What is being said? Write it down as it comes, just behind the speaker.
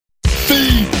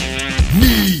Feed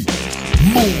me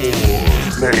more.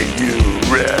 May you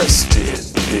rest in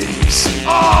peace.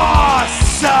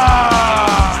 Awesome!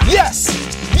 Yes!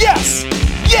 Yes!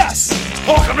 Yes!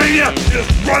 Hulkamania is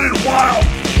running wild!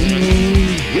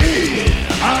 Yeah.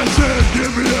 I said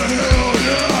give me a hell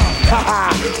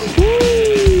yeah.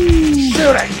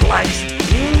 Shooting Blanks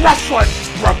Wrestling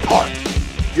Report.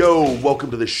 Yo,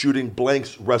 welcome to the Shooting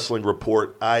Blanks Wrestling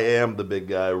Report. I am the big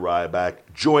guy, Ryback,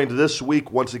 joined this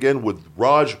week once again with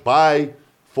Raj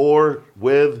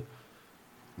with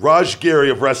Raj Gary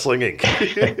of Wrestling Inc.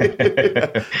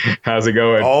 How's it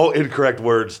going? All incorrect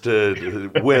words to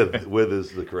with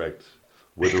is the correct.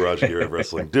 With Raj Gary of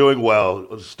Wrestling. Doing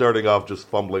well. Starting off just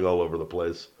fumbling all over the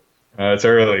place. It's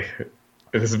early.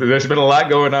 There's been a lot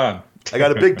going on. I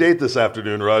got a big date this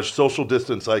afternoon, Raj. Social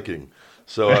distance hiking.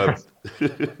 So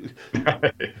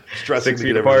stressing to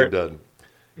get everything done.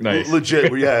 Nice.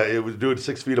 Legit. Yeah, it was doing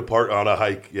 6 feet apart on a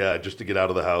hike. Yeah, just to get out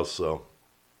of the house. So.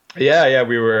 Yeah.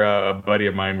 We were a buddy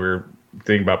of mine. We were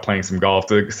thinking about playing some golf.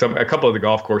 A couple of the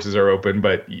golf courses are open,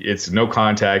 but it's no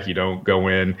contact. You don't go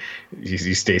in. You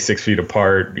stay 6 feet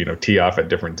apart. Tee off at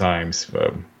different times.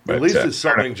 But at least it's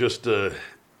something. Just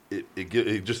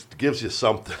it just gives you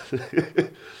something.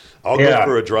 I'll go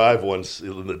for a drive once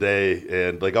in the day,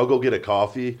 and I'll go get a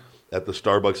coffee at the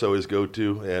Starbucks I always go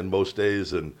to, and most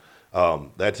days, and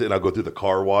that's it. And I'll go through the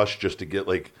car wash just to get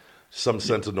some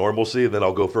sense of normalcy, and then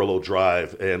I'll go for a little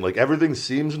drive, and everything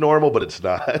seems normal, but it's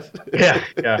not.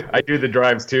 yeah. I do the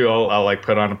drives too. I'll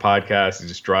put on a podcast and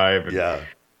just drive. And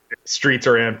streets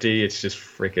are empty. It's just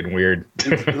freaking weird.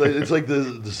 It's like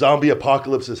the zombie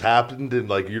apocalypse has happened, and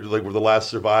you're we're the last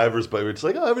survivors, but it's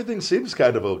everything seems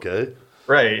kind of okay.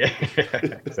 Right.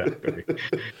 Exactly.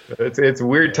 It's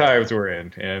weird times we're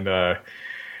in, and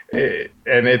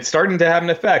it's starting to have an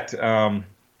effect. I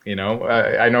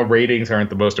know ratings aren't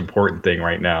the most important thing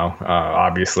right now,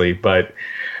 obviously, but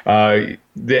the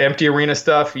empty arena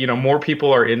stuff, more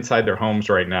people are inside their homes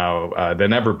right now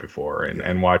than ever before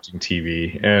and watching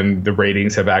TV, and the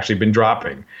ratings have actually been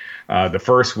dropping. The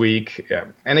first week,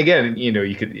 and again,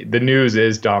 the news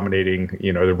is dominating,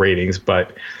 the ratings,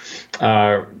 but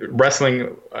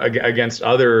wrestling against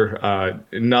other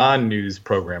non-news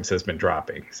programs has been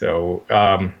dropping. So,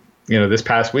 this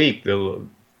past week, the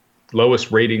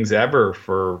lowest ratings ever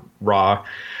for Raw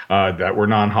that were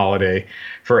non-holiday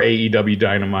for AEW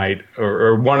Dynamite,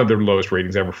 or one of the lowest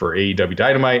ratings ever for AEW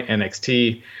Dynamite,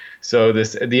 NXT. So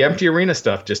the empty arena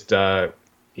stuff just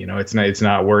it's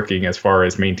not working as far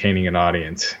as maintaining an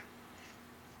audience.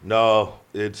 No,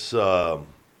 it's a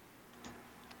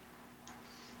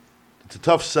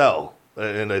tough sell,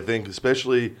 and I think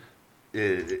especially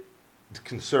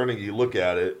concerning, you look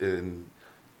at it, and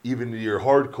even your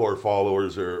hardcore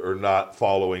followers are not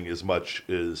following as much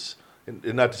as, and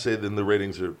not to say that the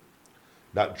ratings are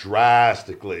not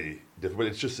drastically different, but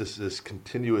it's just this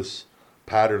continuous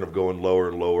pattern of going lower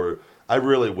and lower. I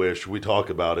really wish, we talk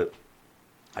about it,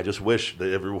 I just wish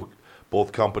that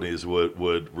both companies would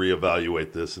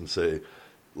reevaluate this and say,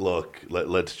 look,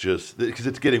 let's just, because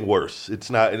it's getting worse. It's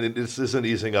not, and this isn't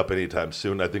easing up anytime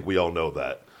soon. I think we all know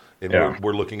that. And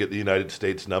we're looking at the United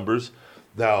States numbers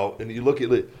now, and you look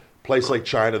at a place like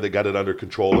China, they got it under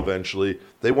control eventually.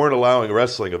 They weren't allowing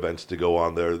wrestling events to go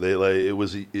on there. It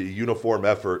was a uniform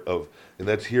effort and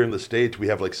that's here in the States. We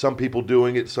have some people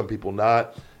doing it, some people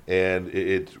not, and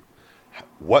it's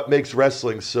what makes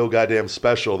wrestling so goddamn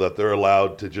special that they're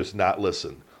allowed to just not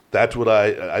listen. That's what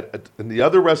and the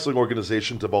other wrestling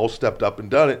organizations have all stepped up and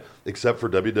done it, except for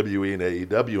WWE and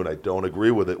AEW, and I don't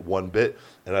agree with it one bit.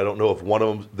 And I don't know if one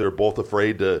of them, they're both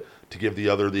afraid to give the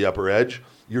other the upper edge.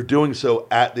 You're doing so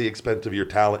at the expense of your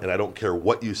talent, and I don't care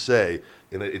what you say,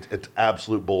 and it's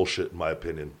absolute bullshit in my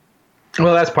opinion.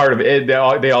 Well, that's part of it.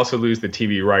 They also lose the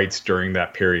TV rights during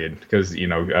that period because,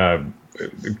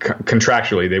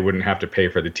 contractually they wouldn't have to pay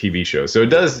for the TV show. So it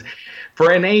does, for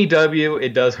an AEW,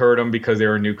 it does hurt them because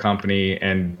they're a new company,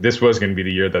 and this was going to be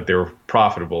the year that they were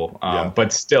profitable.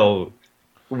 But still,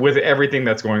 with everything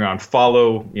that's going on,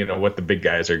 follow, what the big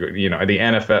guys are, the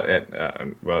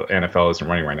NFL, NFL isn't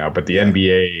running right now, but the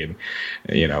NBA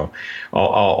and,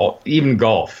 all even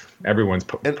golf, everyone's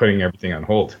putting everything on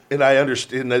hold. And I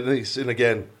understand, and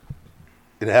again,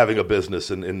 in having a business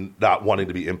and not wanting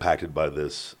to be impacted by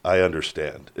this, I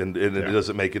understand. And it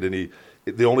doesn't make it any,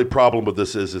 the only problem with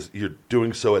this is you're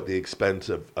doing so at the expense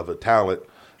of a talent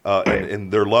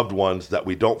and their loved ones that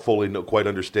we don't fully quite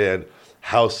understand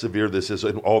how severe this is,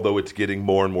 and although it's getting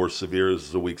more and more severe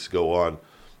as the weeks go on.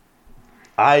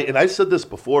 I said this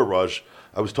before, Raj.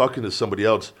 I was talking to somebody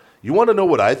else. You want to know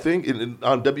what I think?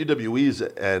 On WWE's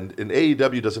and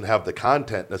AEW doesn't have the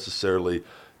content necessarily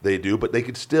they do, but they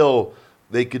could still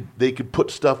they could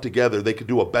put stuff together. They could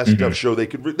do a best of show. They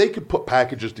could put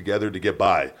packages together to get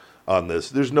by on this.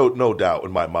 There's no doubt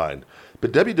in my mind.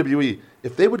 But WWE,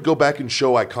 if they would go back and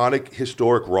show iconic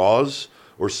historic Raws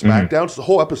or SmackDowns, the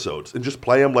whole episodes, and just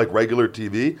play them like regular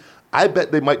TV, I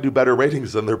bet they might do better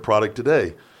ratings than their product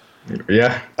today.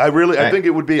 Yeah, I think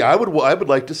it would be. I would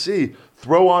like to see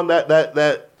throw on throw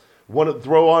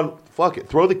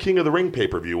the King of the Ring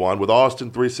pay-per-view on with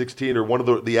Austin 316 or one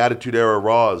of the Attitude Era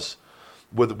Raws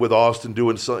with Austin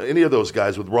doing any of those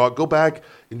guys with Raw. Go back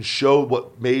and show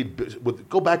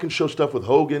go back and show stuff with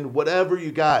Hogan, whatever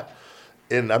you got.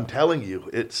 And I'm telling you,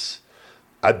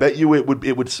 I bet you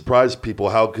it would surprise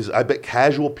people because I bet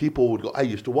casual people would go, I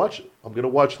used to watch it. I'm going to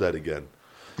watch that again.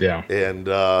 Yeah. And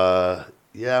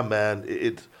yeah,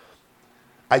 man,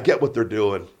 I get what they're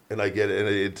doing, and I get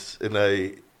it,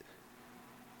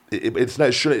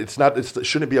 it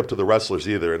shouldn't be up to the wrestlers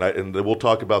either, and we'll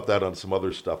talk about that on some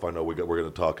other stuff. I know we're going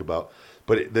to talk about,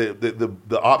 but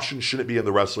the option shouldn't be in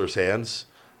the wrestlers' hands.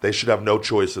 They should have no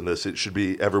choice in this. It should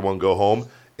be everyone go home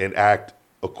and act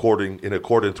in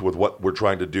accordance with what we're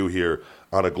trying to do here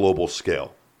on a global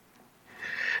scale.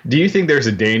 Do you think there's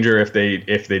a danger if they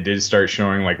did start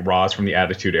showing like Raws from the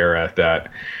Attitude Era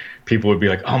that people would be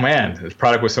like, oh man, this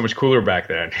product was so much cooler back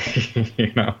then?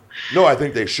 You know? No, I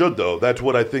think they should though. That's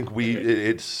what I think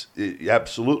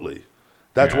absolutely.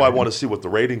 That's why I want to see what the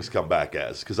ratings come back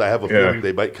as, because I have a feeling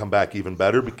they might come back even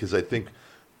better, because I think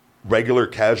regular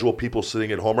casual people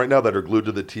sitting at home right now that are glued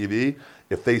to the TV,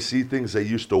 if they see things they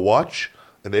used to watch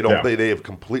and they have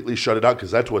completely shut it out,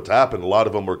 because that's what's happened. A lot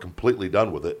of them are completely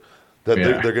done with it. That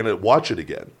they're going to watch it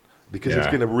again because it's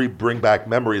going to bring back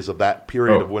memories of that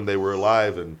period of when they were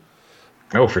alive. And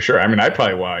for sure. I mean, I'd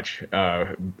probably watch,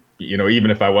 even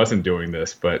if I wasn't doing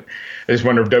this. But I just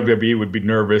wonder if WWE would be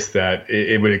nervous that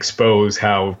it would expose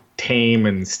how tame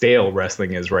and stale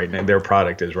wrestling is right now. Their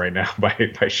product is right now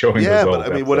by showing those old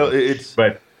episodes.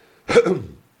 But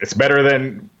it's better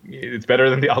than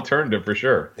the alternative for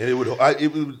sure.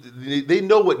 And they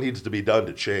know what needs to be done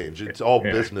to change. It's all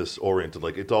business oriented,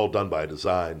 like it's all done by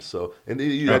design. So, and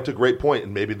that's a great point,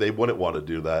 and maybe they wouldn't want to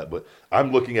do that. But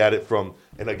I'm looking at it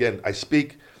and again, I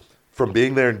speak from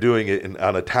being there and doing it, and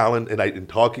on a talent, and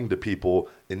talking to people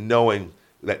and knowing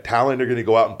that talent are going to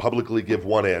go out and publicly give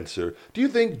one answer. Do you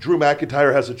think Drew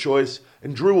McIntyre has a choice?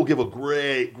 And Drew will give a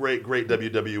great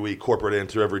WWE corporate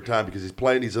answer every time, because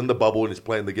he's in the bubble and he's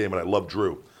playing the game, and I love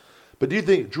Drew. But do you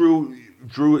think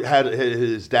Drew had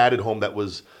his dad at home that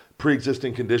was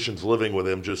pre-existing conditions living with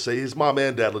him, just say his mom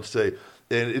and dad, let's say,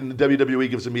 and the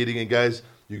WWE gives a meeting, and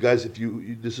you guys, if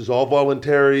this is all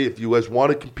voluntary, if you guys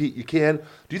want to compete, you can.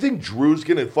 Do you think Drew's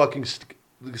going to fucking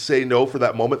say no for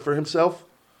that moment for himself?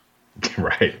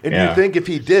 Right. And do you think if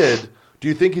he did, do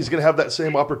you think he's going to have that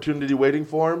same opportunity waiting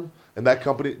for him and that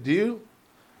company? Do you?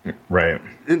 Right.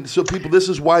 And so this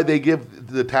is why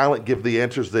the talent give the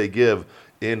answers they give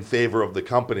in favor of the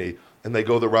company, and they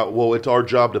go the route, well, it's our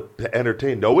job to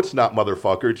entertain. No, it's not,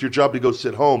 motherfucker. It's your job to go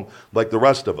sit home like the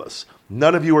rest of us.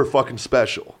 None of you are fucking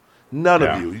special. None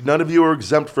of you. None of you are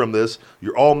exempt from this.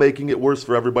 You're all making it worse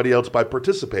for everybody else by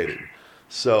participating.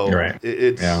 So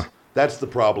that's the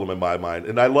problem in my mind.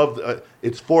 And I love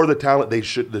it's for the talent.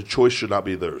 The choice should not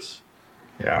be theirs.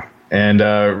 Yeah. And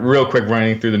real quick,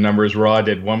 running through the numbers, Raw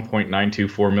did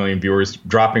 1.924 million viewers,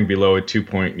 dropping below 2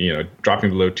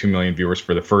 million viewers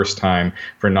for the first time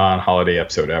for a non-holiday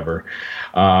episode ever.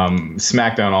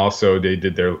 SmackDown also, they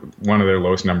did one of their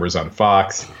lowest numbers on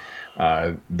Fox.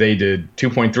 They did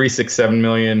 2.367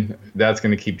 million. That's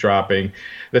going to keep dropping.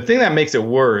 The thing that makes it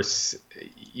worse,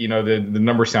 the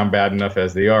numbers sound bad enough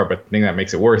as they are, but the thing that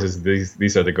makes it worse is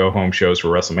these are the go-home shows for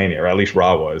WrestleMania, or at least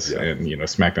Raw was, and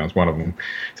SmackDown's one of them.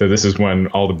 So this is when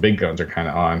all the big guns are kind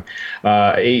of on.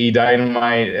 AE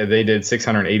Dynamite, they did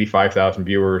 685,000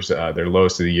 viewers, their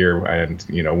lowest of the year, and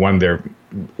one of their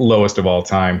lowest of all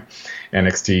time.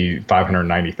 NXT,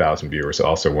 590,000 viewers,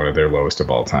 also one of their lowest of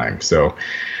all time. So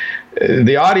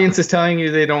the audience is telling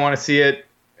you they don't want to see it.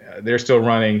 They're still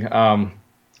running.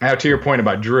 Now, to your point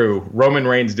about Drew, Roman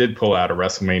Reigns did pull out of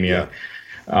WrestleMania.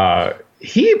 Yeah.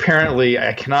 He apparently,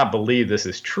 I cannot believe this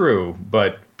is true,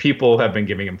 but people have been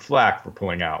giving him flack for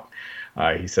pulling out.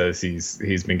 He says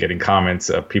he's been getting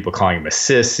comments of people calling him a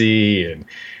sissy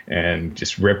and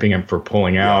just ripping him for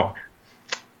pulling out.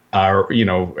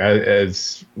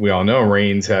 As we all know,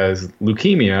 Reigns has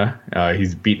leukemia.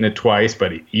 He's beaten it twice,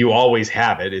 but you always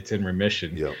have it. It's in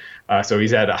remission. Yeah. So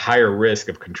he's at a higher risk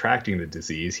of contracting the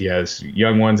disease. He has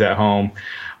young ones at home.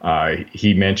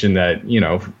 He mentioned that,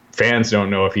 fans don't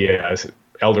know if he has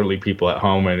elderly people at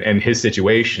home and his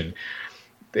situation.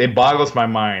 it boggles my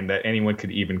mind that anyone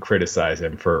could even criticize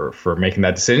him for making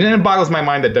that decision. And it boggles my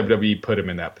mind that WWE put him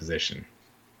in that position.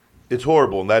 It's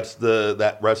horrible, and that's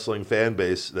that wrestling fan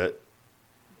base that,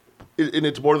 and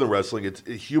it's more than wrestling. It's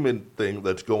a human thing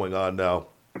that's going on now.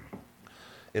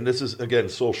 And this is, again,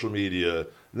 social media.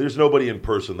 There's nobody in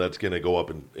person that's going to go up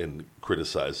and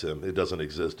criticize him. It doesn't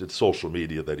exist. It's social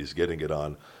media that he's getting it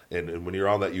on. And when you're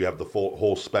on that, you have the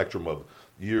whole spectrum of,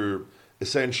 you're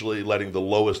essentially letting the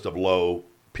lowest of low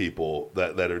people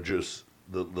that are just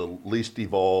the least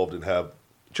evolved and have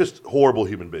just horrible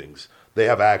human beings. They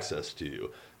have access to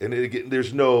you. And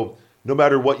there's no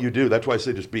matter what you do, that's why I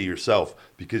say just be yourself,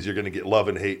 because you're going to get love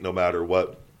and hate no matter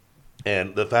what.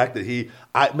 And the fact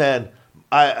that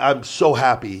I'm so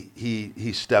happy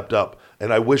he stepped up,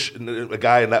 and I wish a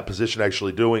guy in that position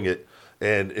actually doing it.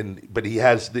 But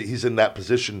he's in that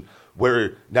position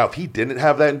where now if he didn't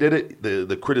have that and did it,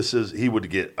 the criticism, he would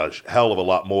get a hell of a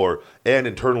lot more. And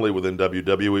internally within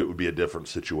WWE, it would be a different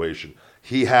situation.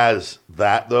 He has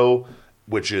that though,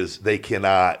 which is they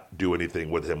cannot do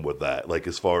anything with him with that. Like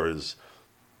as far as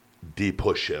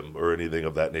de-push him or anything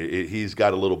of that nature, he's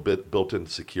got a little bit built-in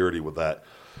security with that.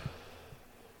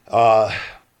 But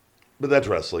that's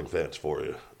wrestling fans for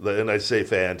you. And I say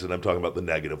fans, and I'm talking about the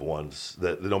negative ones,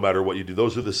 that no matter what you do,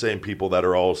 those are the same people that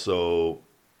are also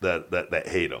that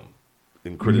hate him.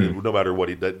 No matter what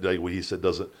he said,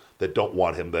 that don't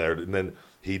want him there. And then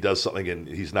he does something and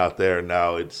he's not there. And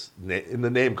now and the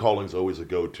name calling is always a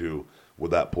go-to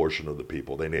with that portion of the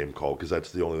people. They name call because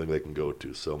that's the only thing they can go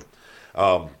to. So,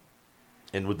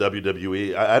 and with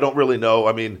WWE, I don't really know.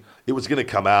 I mean, it was going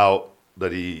to come out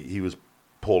that he was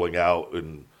pulling out,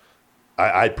 and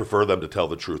I prefer them to tell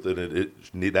the truth, and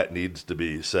that needs to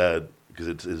be said because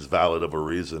it is valid of a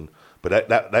reason. But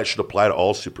that should apply to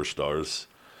all superstars,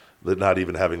 that not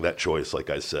even having that choice. Like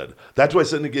I said, that's why I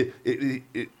said again,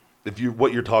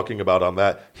 what you're talking about on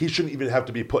that, he shouldn't even have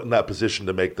to be put in that position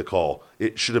to make the call.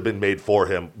 It should have been made for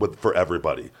him for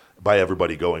everybody, by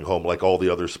everybody going home, like all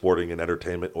the other sporting and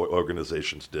entertainment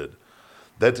organizations did.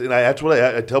 That's what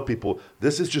I tell people.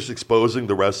 This is just exposing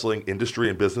the wrestling industry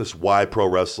and business why pro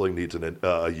wrestling needs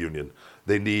a union.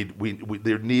 There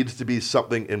needs to be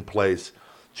something in place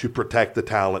to protect the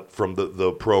talent from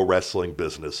the pro wrestling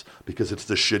business, because it's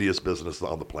the shittiest business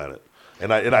on the planet.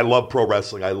 And I love pro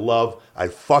wrestling. I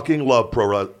fucking love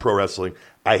pro wrestling.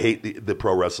 I hate the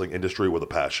pro wrestling industry with a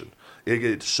passion.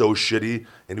 It's so shitty,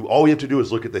 and all you have to do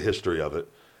is look at the history of it,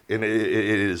 and it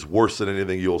is worse than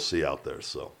anything you'll see out there.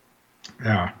 So.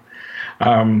 Yeah.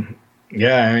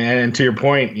 And to your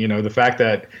point, the fact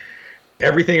that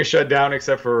everything is shut down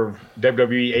except for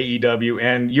WWE, AEW,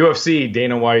 and UFC.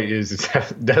 Dana White is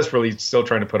desperately still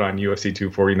trying to put on UFC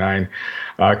 249.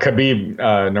 Khabib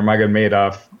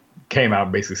Nurmagomedov came out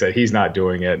and basically said he's not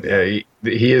doing it.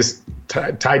 He is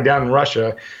tied down in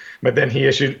Russia, but then he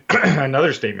issued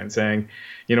another statement saying,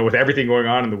 with everything going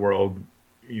on in the world,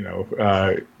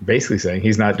 basically saying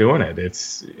he's not doing it.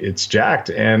 It's jacked.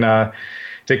 And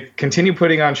to continue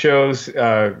putting on shows,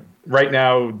 right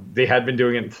now they had been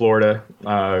doing it in Florida,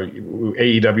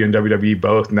 AEW and WWE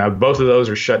both. Now both of those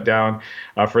are shut down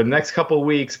for the next couple of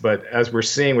weeks. But as we're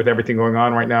seeing with everything going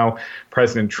on right now,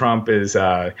 President Trump is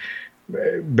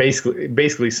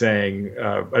basically saying,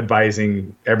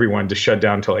 advising everyone to shut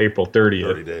down until April 30th.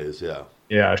 30 days, yeah.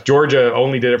 Yeah, Georgia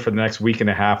only did it for the next week and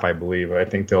a half, I believe. I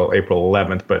think till April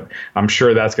 11th, but I'm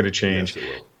sure that's going to change.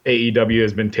 Yes, AEW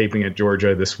has been taping at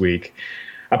Georgia this week.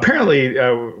 Apparently,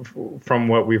 from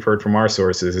what we've heard from our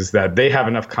sources, is that they have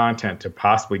enough content to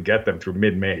possibly get them through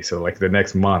mid-May, so like the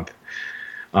next month.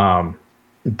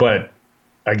 But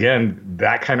again,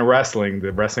 that kind of wrestling,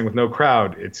 the wrestling with no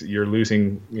crowd, you're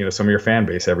losing some of your fan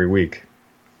base every week.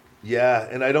 Yeah,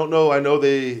 and I don't know.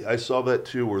 I saw that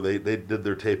too, where they did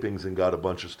their tapings and got a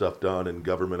bunch of stuff done, and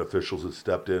government officials had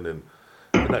stepped in, and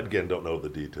again, don't know the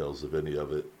details of any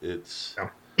of it. It's,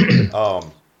 I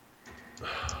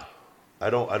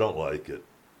don't like it.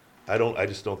 I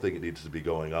just don't think it needs to be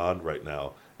going on right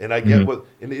now. And I get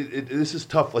this is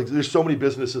tough. Like, there's so many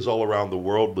businesses all around the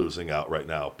world losing out right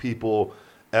now. People,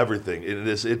 everything.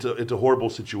 It's a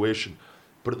horrible situation,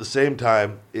 but at the same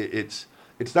time, it's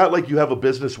not like you have a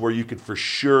business where you could for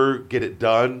sure get it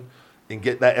done and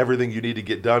get everything you need to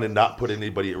get done and not put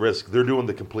anybody at risk. They're doing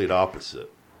the complete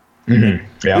opposite. Mm-hmm.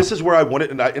 Yeah. This is where I want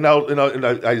it, and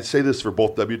I say this for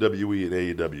both WWE and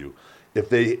AEW.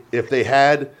 If they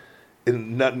had,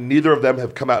 and neither of them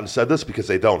have come out and said this because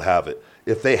they don't have it.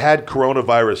 If they had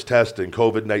coronavirus testing,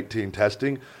 COVID-19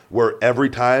 testing, where every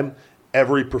time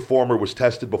every performer was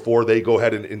tested before they go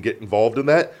ahead and get involved in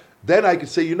that, then I could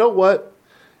say, you know what?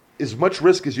 as much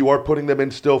risk as you are putting them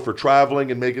in still for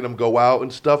traveling and making them go out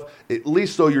and stuff, at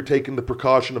least though you're taking the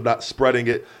precaution of not spreading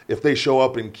it. If they show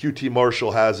up and QT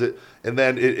Marshall has it, and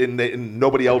then and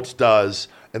nobody else does,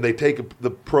 and they take the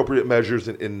appropriate measures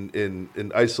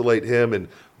and isolate him, and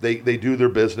they do their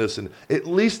business, and at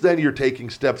least then you're taking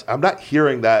steps. I'm not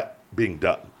hearing that being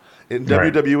done in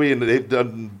WWE, and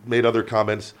they've made other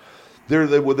comments.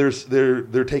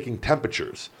 They're taking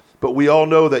temperatures. But we all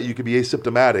know that you could be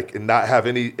asymptomatic and not have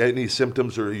any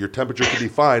symptoms, or your temperature could be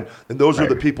fine, and those are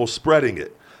the people spreading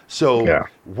it. So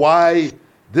why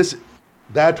this?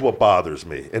 That's what bothers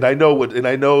me. And I know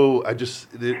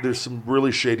there's some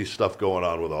really shady stuff going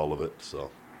on with all of it.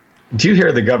 So, do you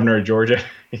hear the governor of Georgia?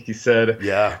 He said,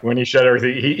 when he shut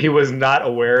everything, he was not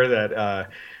aware that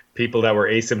people that were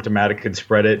asymptomatic could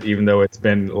spread it, even though it's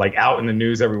been like out in the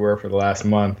news everywhere for the last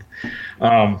month.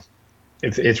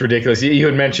 It's ridiculous. You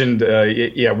had mentioned,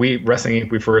 we Wrestling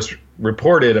Inc. we first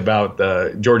reported about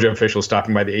the Georgia officials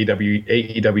stopping by the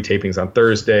AEW tapings on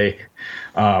Thursday.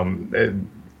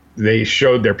 They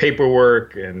showed their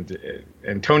paperwork, and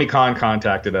Tony Khan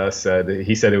contacted us.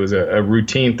 He said it was a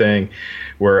routine thing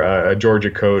where a Georgia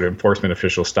code enforcement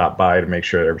official stopped by to make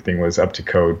sure everything was up to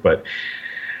code. But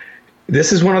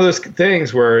this is one of those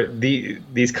things where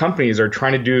these companies are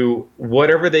trying to do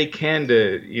whatever they can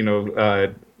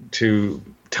to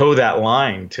toe that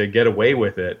line, to get away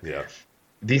with it. Yeah.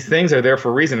 These things are there for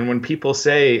a reason. And when people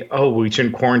say, oh, we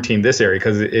shouldn't quarantine this area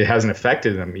because it hasn't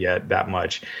affected them yet that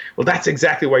much. Well, that's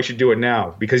exactly why you should do it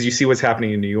now, because you see what's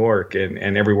happening in New York and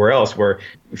everywhere else, where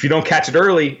if you don't catch it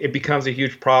early, it becomes a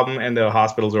huge problem and the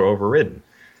hospitals are overridden.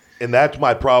 And that's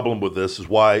my problem with this, is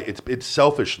why it's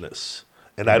selfishness.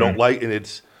 And I don't like,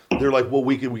 and they're like, well,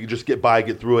 we can just get by,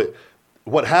 get through it.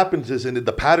 What happens is, and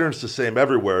the pattern's the same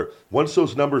everywhere. Once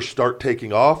those numbers start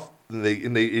taking off,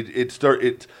 it's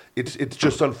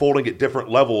just unfolding at different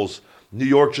levels. New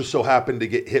York just so happened to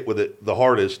get hit with it the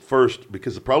hardest first,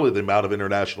 because of probably the amount of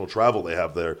international travel they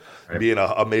have there, being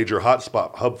a major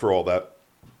hotspot hub for all that.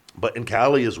 But in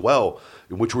Cali as well,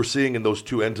 which we're seeing in those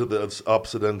two ends of the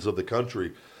opposite ends of the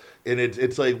country. And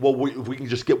it's like, well, we can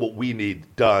just get what we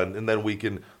need done, and then we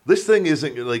can. This thing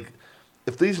isn't like.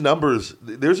 If these numbers,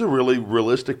 there's a really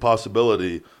realistic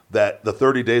possibility that the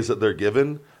 30 days that they're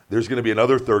given, there's going to be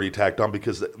another 30 tacked on,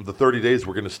 because the 30 days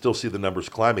we're going to still see the numbers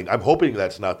climbing. I'm hoping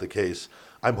that's not the case.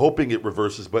 I'm hoping it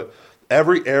reverses, but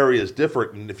every area is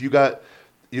different. And if you got,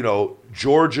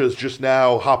 Georgia's just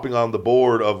now hopping on the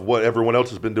board of what everyone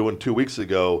else has been doing 2 weeks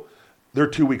ago, they're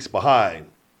 2 weeks behind.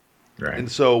 Right.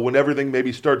 And so when everything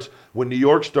when New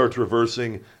York starts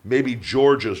reversing, maybe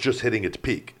Georgia's just hitting its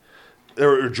peak.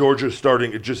 Or Georgia's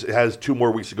starting, it just has 2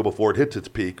 more weeks to go before it hits its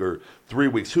peak, or 3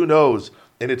 weeks, who knows?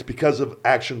 And it's because of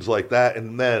actions like that.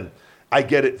 And then I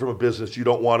get it from a business. You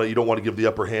don't want to give the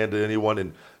upper hand to anyone,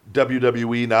 and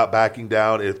WWE not backing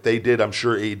down. If they did, I'm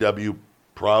sure AEW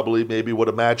probably maybe would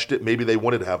have matched it. Maybe they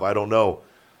wouldn't have. I don't know.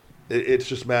 It's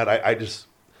just, man, I just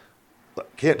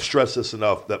can't stress this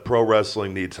enough, that pro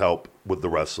wrestling needs help with the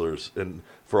wrestlers and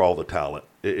for all the talent.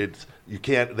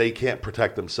 They can't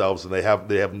protect themselves, and they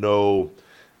have no,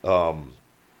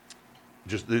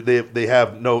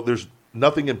 there's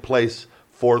nothing in place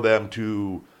for them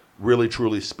to really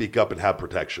truly speak up and have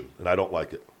protection, and I don't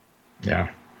like it.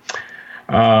 Yeah.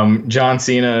 John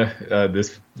Cena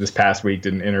this past week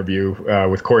did an interview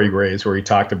with Corey Graves where he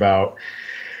talked about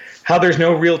how there's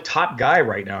no real top guy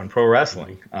right now in pro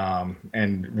wrestling.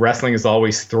 And wrestling has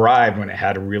always thrived when it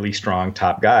had a really strong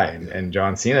top guy. And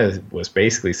John Cena was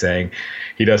basically saying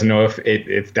he doesn't know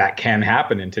if that can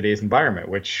happen in today's environment,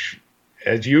 which,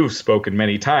 as you've spoken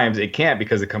many times, it can't,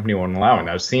 because the company won't allow it.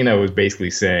 Now, Cena was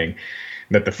basically saying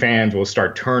that the fans will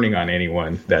start turning on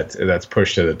anyone that's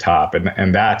pushed to the top,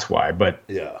 and that's why. But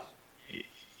yeah,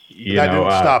 that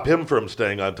didn't stop him from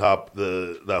staying on top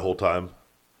that whole time.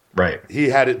 Right.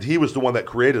 He was the one that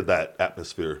created that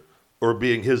atmosphere, or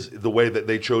being the way that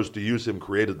they chose to use him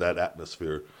created that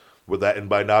atmosphere with that. And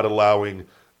by not allowing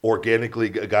organically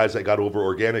guys that got over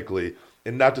organically,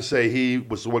 and not to say he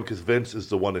was the one, because Vince is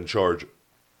the one in charge.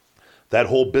 That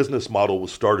whole business model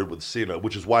was started with Cena,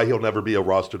 which is why he'll never be a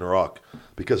Austin Rock,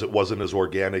 because it wasn't as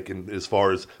organic and as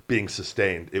far as being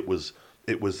sustained. It was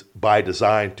by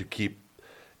design to keep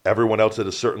everyone else at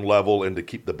a certain level and to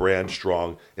keep the brand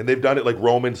strong. And they've done it, like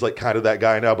Roman's like kind of that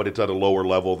guy now, but it's at a lower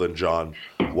level than John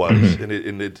was.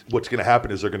 Mm-hmm. And what's going to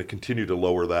happen is they're going to continue to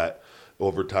lower that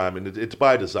over time. And it's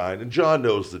by design. And John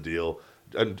knows the deal.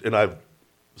 And I've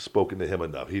spoken to him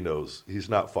enough. He knows he's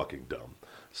not fucking dumb.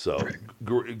 So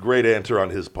great answer on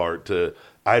his part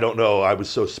I don't know, I was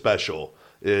so special.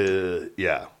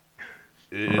 Yeah.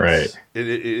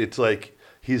 It's like,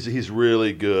 he's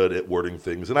really good at wording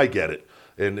things, and I get it.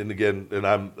 And again,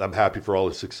 I'm happy for all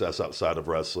his success outside of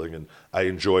wrestling, and I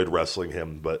enjoyed wrestling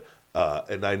him. But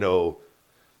and I know,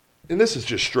 and this is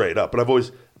just straight up. But I've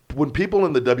always, when people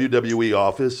in the WWE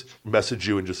office message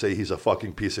you and just say he's a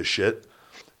fucking piece of shit,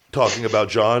 talking about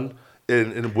John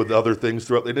and with other things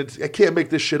throughout, and I can't make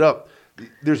this shit up.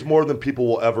 There's more than people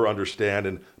will ever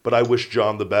understand, but I wish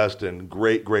John the best, and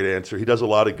great answer. He does a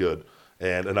lot of good,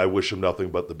 and I wish him nothing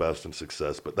but the best and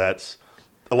success. But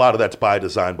a lot of that's by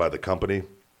design by the company.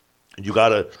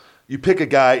 You pick a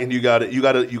guy, and you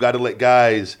gotta let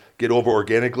guys get over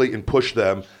organically and push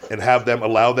them and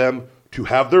allow them to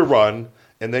have their run.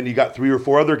 And then you got 3 or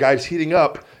 4 other guys heating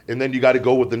up, and then you got to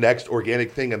go with the next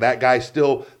organic thing. And that guy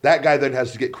then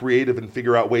has to get creative and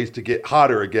figure out ways to get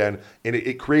hotter again. And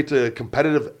it creates a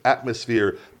competitive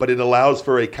atmosphere, but it allows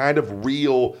for a kind of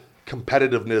real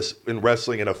competitiveness in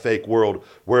wrestling in a fake world.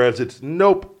 Whereas it's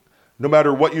nope, no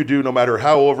matter what you do, no matter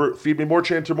how over, feed me more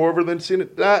chance or more over than seen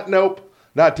it. Nope.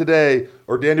 Not today.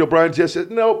 Or Daniel Bryan's just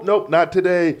said, nope, not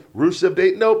today. Rusev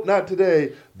Day, nope, not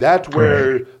today. That's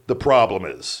where the problem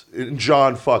is. And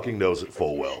John fucking knows it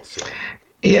full well. So.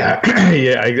 Yeah,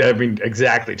 I mean,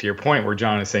 exactly to your point where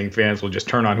John is saying fans will just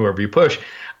turn on whoever you push.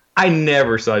 I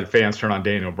never saw fans turn on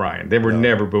Daniel Bryan. They were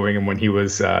never booing him when he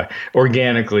was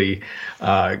organically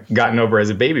gotten over as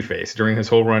a babyface during his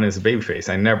whole run as a babyface.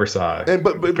 I never saw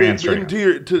fans turn on.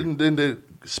 To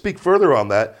speak further on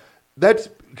that, that's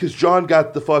because John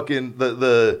got the fucking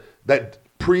that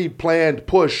pre-planned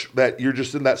push that you're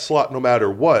just in that slot no matter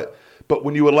what. But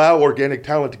when you allow organic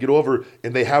talent to get over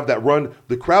and they have that run,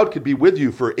 the crowd could be with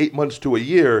you for 8 months to a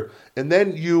year, and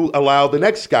then you allow the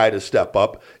next guy to step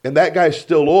up, and that guy's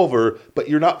still over, but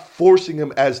you're not forcing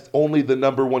him as only the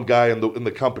number one guy in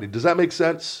the company. Does that make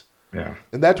sense? Yeah.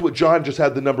 And that's what John just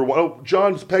had the number one. Oh,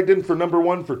 John's pegged in for number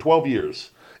one for 12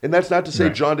 years. And that's not to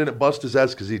say John didn't bust his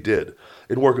ass, because he did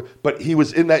and work, but he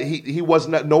was in that. He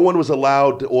wasn't. No one was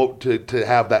allowed to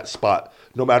have that spot,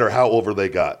 no matter how over they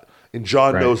got. And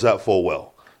John knows that full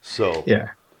well. So yeah.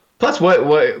 Plus,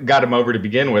 what got him over to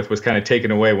begin with was kind of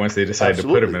taken away once they decided to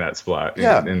put him in that spot.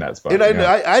 In that spot. And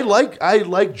I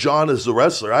like John as a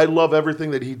wrestler. I love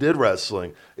everything that he did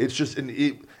wrestling. It's just and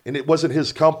it wasn't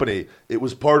his company. It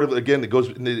was part of, again,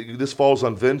 this falls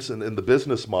on Vince and the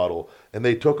business model. And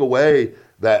they took away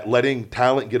that letting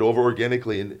talent get over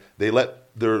organically, and they let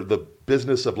the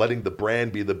business of letting the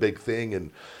brand be the big thing.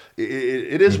 And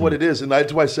it is what it is. And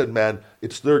that's why I said, man,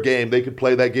 it's their game. They could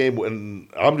play that game. And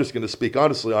I'm just going to speak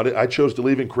honestly on it. I chose to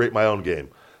leave and create my own game.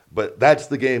 But that's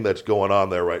the game that's going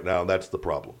on there right now, and that's the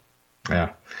problem.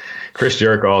 Yeah. Chris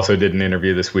Jericho also did an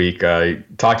interview this week. He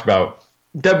talked about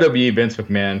WWE Vince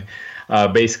McMahon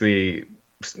basically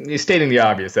stating the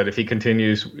obvious, that if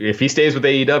he stays with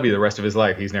AEW the rest of his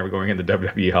life, he's never going in the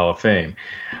WWE Hall of Fame.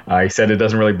 He said it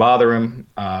doesn't really bother him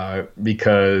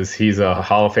because he's a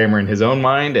Hall of Famer in his own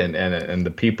mind, and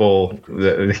the people,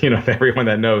 everyone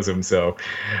that knows him. So,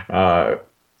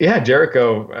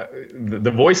 Jericho,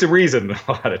 the voice of reason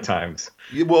a lot of times.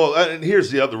 Well, and here's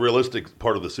the other realistic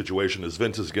part of the situation is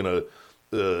Vince is going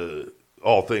to,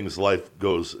 all things life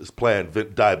goes as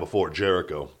planned, die before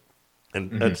Jericho.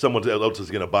 And someone else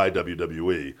is going to buy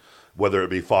WWE, whether it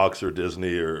be Fox or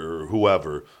Disney or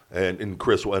whoever, and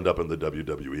Chris will end up in the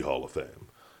WWE Hall of Fame.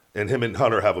 And him and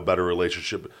Hunter have a better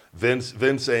relationship.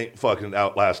 Vince ain't fucking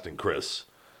outlasting Chris,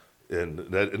 and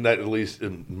that at least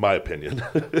in my opinion.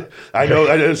 I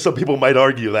know some people might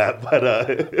argue that,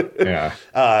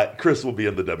 but Chris will be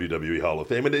in the WWE Hall of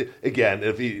Fame. And again,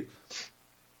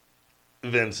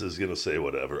 Vince is going to say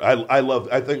whatever.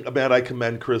 I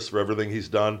commend Chris for everything he's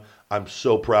done. I'm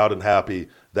so proud and happy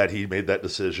that he made that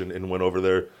decision and went over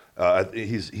there.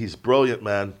 He's brilliant,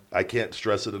 man. I can't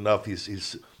stress it enough. He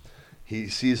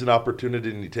sees an opportunity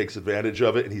and he takes advantage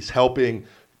of it, and he's helping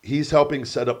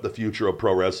set up the future of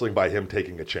pro wrestling by him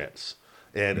taking a chance.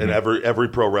 And every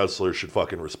pro wrestler should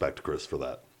fucking respect Chris for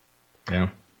that.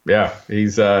 Yeah.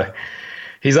 He's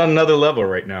on another level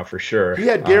right now for sure. He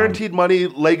had guaranteed money,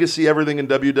 legacy, everything in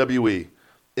WWE,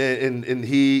 and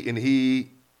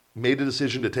he made a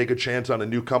decision to take a chance on a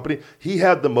new company. He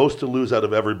had the most to lose out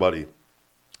of everybody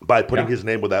by putting his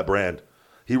name with that brand.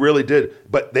 He really did.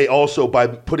 But they also, by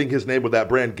putting his name with that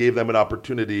brand, gave them an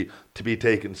opportunity to be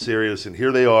taken serious. And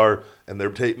here they are, and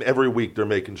every week they're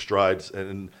making strides,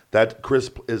 and that Chris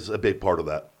is a big part of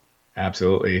that.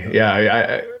 Absolutely,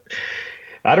 yeah.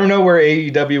 I don't know where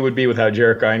AEW would be without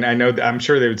Jericho. I'm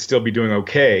sure they would still be doing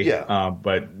okay. Yeah.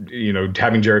 But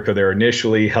having Jericho there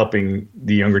initially, helping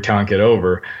the younger talent get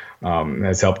over,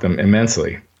 has helped them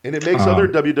immensely. And it makes other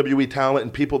WWE talent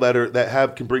and people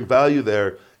that can bring value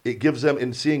there. it gives them,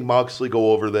 and seeing Moxley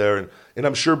go over there, and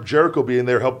I'm sure Jericho being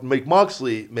there helped make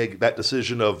Moxley make that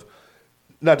decision of,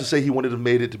 not to say he wanted to have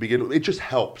made it to begin with, it just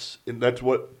helps. And that's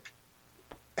what,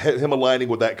 him aligning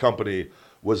with that company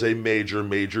was a major,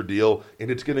 major deal.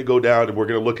 And it's going to go down, and we're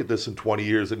going to look at this in 20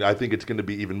 years, and I think it's going to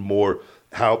be even more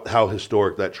how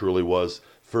historic that truly was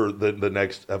for the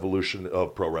next evolution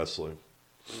of pro wrestling.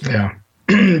 Yeah.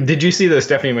 Did you see the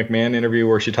Stephanie McMahon interview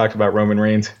where she talked about Roman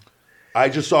Reigns? I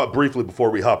just saw it briefly before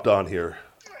we hopped on here.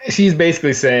 She's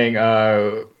basically saying,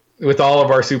 with all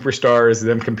of our superstars,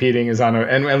 them competing is on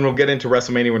and we'll get into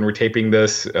WrestleMania when we're taping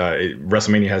this.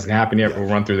 WrestleMania hasn't happened yet. We'll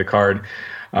run through the card.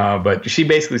 But she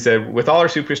basically said, with all our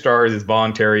superstars, it's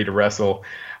voluntary to wrestle.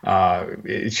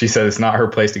 She said it's not her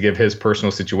place to give his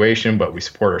personal situation, but we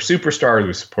support our superstars.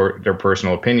 We support their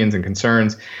personal opinions and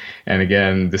concerns. And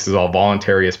again, this is all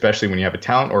voluntary, especially when you have a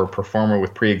talent or a performer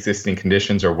with pre-existing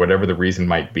conditions or whatever the reason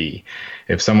might be.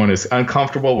 If someone is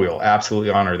uncomfortable, we will absolutely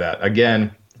honor that.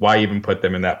 Again, why even put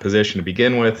them in that position to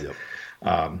begin with?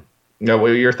 Yep.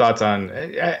 What are your thoughts on?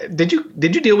 Did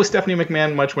you deal with Stephanie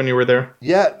McMahon much when you were there?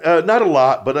 Yeah, not a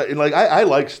lot, but I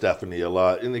like Stephanie a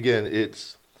lot. And again,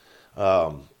 it's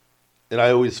and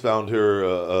I always found her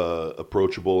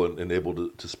approachable and able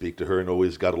to speak to her, and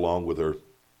always got along with her.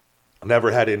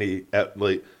 Never had any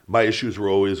my issues were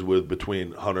always with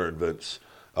between Hunter and Vince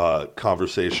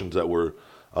conversations that were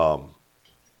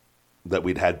that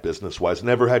we'd had business wise.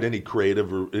 Never had any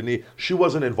creative or any. She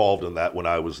wasn't involved in that when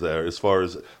I was there. As far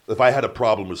as if I had a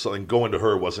problem with something, going to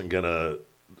her wasn't gonna.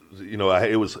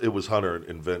 It was Hunter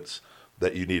and Vince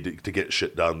that you need to get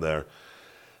shit done there.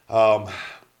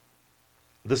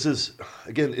 This is,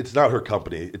 again, it's not her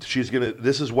company.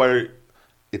 This is where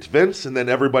it's Vince, and then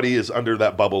everybody is under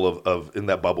that bubble in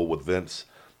that bubble with Vince,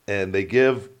 and they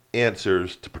give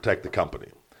answers to protect the company.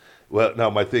 Well, now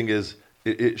my thing is,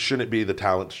 it shouldn't be the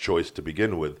talent's choice to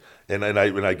begin with. And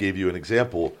I gave you an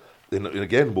example, and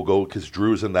again, we'll go, because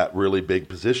Drew's in that really big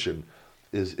position,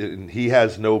 and he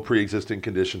has no pre-existing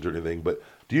conditions or anything, but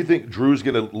do you think Drew's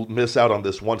going to miss out on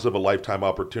this once-of-a-lifetime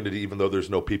opportunity, even though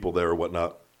there's no people there or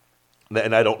whatnot?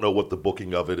 And I don't know what the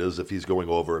booking of it is, if he's going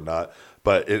over or not.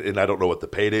 And I don't know what the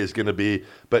payday is going to be.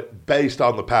 But based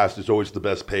on the past, it's always the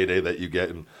best payday that you get.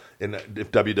 And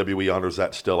if WWE honors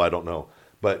that still, I don't know.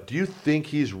 But do you think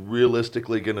he's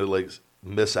realistically going to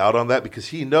miss out on that? Because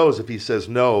he knows if he says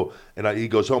no and he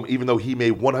goes home, even though he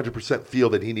may 100% feel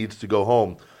that he needs to go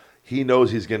home, he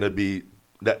knows he's going to be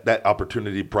that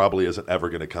opportunity probably isn't ever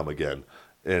going to come again.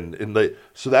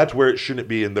 So that's where it shouldn't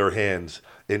be in their hands.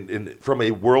 And from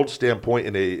a world standpoint,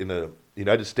 in a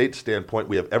United States standpoint,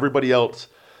 we have everybody else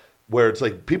where it's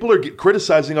like people are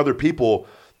criticizing other people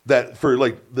that for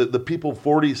the people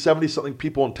 40, 70 something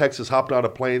people in Texas hopped on a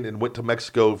plane and went to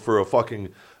Mexico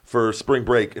for spring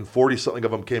break, and 40 something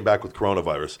of them came back with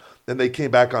coronavirus, and they came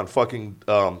back on fucking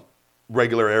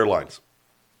regular airlines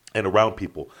and around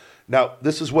people. Now,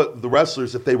 this is what the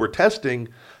wrestlers, if they were testing,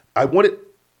 and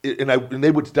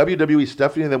they would, WWE,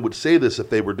 Stephanie and them would say this if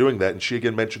they were doing that. And she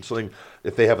again mentioned something,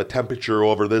 if they have a temperature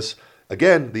over this,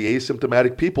 again, the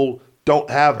asymptomatic people don't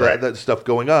have that stuff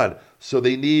going on. So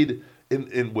they need,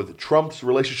 with Trump's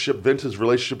relationship, Vince's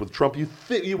relationship with Trump, you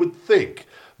would think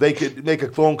they could make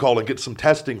a phone call and get some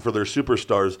testing for their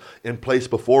superstars in place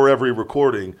before every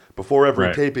recording, before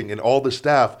every taping, and all the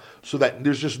staff, so that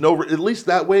there's just at least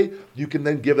that way you can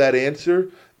then give that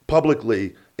answer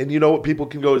publicly. And you know what, people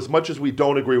can go, as much as we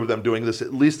don't agree with them doing this,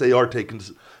 at least they are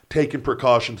taking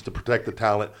precautions to protect the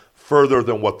talent further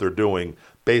than what they're doing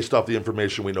based off the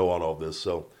information we know on all this.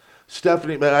 So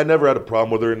Stephanie, man, I never had a problem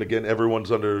with her. And again,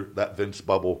 everyone's under that Vince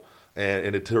bubble.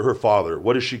 And it's her father.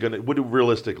 What is she going to,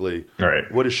 realistically,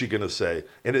 what is she going to say?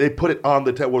 And they put it on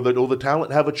the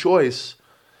talent have a choice.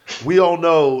 We all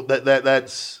know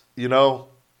that's,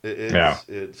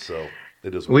 it's so.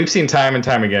 It is. We've seen time and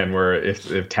time again where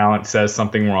if talent says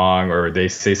something wrong or they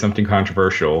say something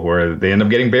controversial, where they end up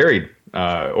getting buried,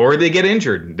 or they get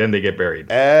injured, then they get buried.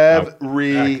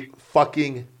 Every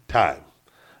fucking time.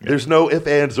 Yeah. There's no ifs,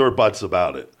 ands, or buts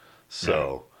about it.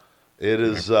 So it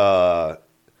is.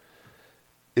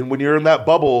 And when you're in that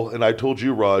bubble, and I told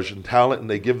you, Raj, and talent, and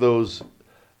they give those,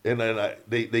 and then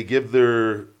they get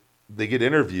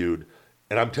interviewed.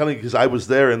 And I'm telling you, because I was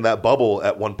there in that bubble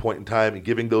at one point in time and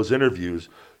giving those interviews,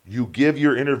 you give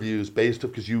your interviews based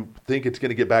because you think it's going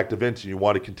to get back to Vince and you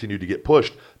want to continue to get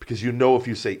pushed, because you know if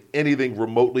you say anything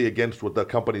remotely against what the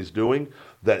company's doing,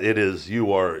 that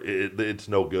it's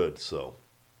no good. So,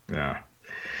 yeah.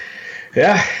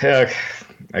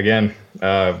 Again,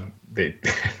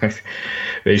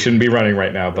 they shouldn't be running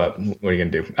right now, but what are you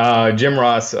going to do? Jim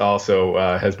Ross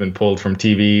also has been pulled from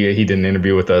TV. He did an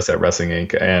interview with us at Wrestling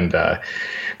Inc. and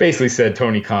basically said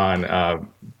Tony Khan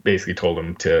basically told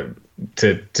him to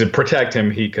protect him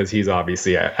because he's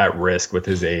obviously at risk with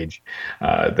his age,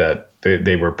 that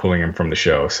they were pulling him from the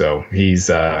show. So he's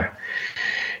at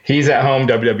home.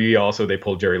 WWE also, they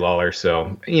pulled Jerry Lawler.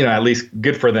 So, at least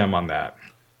good for them on that.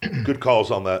 Good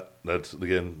calls on that. That's,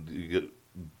 again,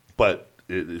 but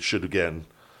it should, again,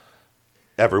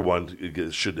 everyone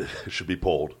should be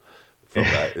pulled from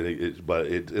that. But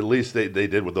at least they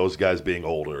did with those guys being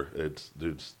older.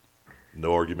 There's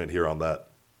no argument here on that.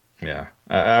 Yeah.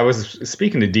 I was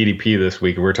speaking to DDP this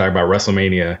week. We were talking about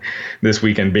WrestleMania this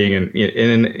weekend being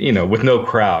in with no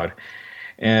crowd.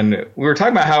 And we were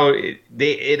talking about how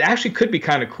it actually could be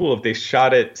kind of cool if they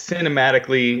shot it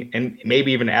cinematically and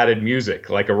maybe even added music,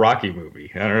 like a Rocky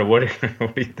movie. I don't know, what do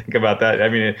you think about that? I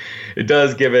mean, it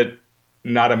does give it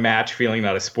not a match feeling,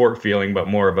 not a sport feeling, but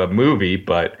more of a movie.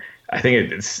 But I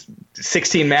think it's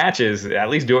 16 matches.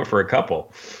 At least do it for a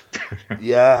couple.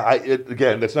 Yeah,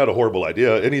 again, that's not a horrible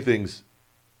idea.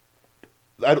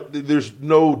 There's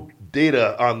no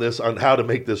data on this, on how to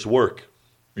make this work.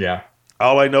 Yeah.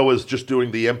 All I know is just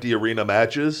doing the empty arena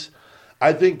matches.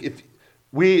 I think if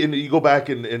you go back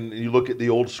and you look at the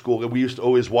old school, we used to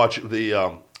always watch it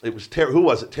was who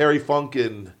was it? Terry Funk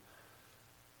and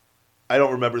I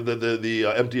don't remember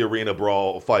the empty arena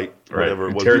brawl fight, whatever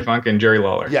it was. Terry Funk and Jerry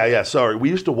Lawler. Yeah. Sorry,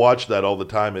 we used to watch that all the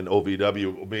time in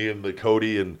OVW. Me and the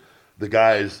Cody and the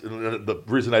guys. And the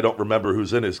reason I don't remember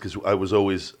who's in it is because I was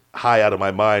always high out of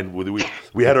my mind.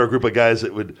 We had our group of guys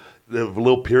that would. The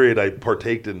little period I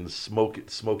partaked in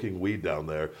smoking weed down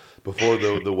there before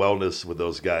the wellness with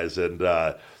those guys, and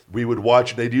we would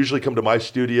watch. They'd usually come to my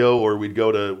studio, or we'd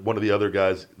go to one of the other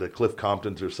guys, the Cliff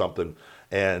Comptons or something,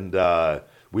 and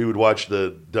we would watch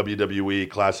the WWE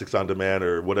Classics on Demand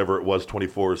or whatever it was,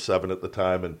 24/7 at the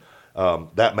time, and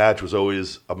that match was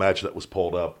always a match that was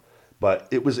pulled up. But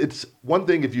it's one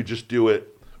thing if you just do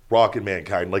it Rock and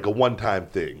Mankind, like a one-time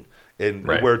thing, and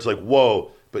where it's like,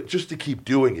 whoa. But just to keep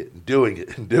doing it and doing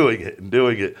it and doing it and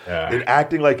doing it and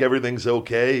acting like everything's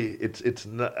okay, it's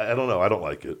not, I don't know. I don't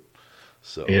like it.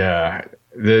 So yeah,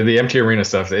 the empty arena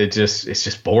stuff, it's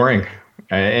just boring.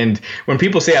 And when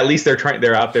people say at least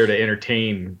they're out there to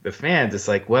entertain the fans, it's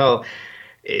like, well,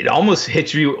 it almost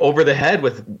hits you over the head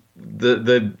with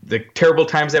the terrible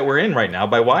times that we're in right now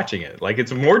by watching it. Like,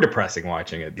 it's more depressing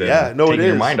watching it than taking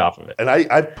your mind off of it. And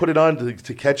I put it on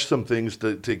to catch some things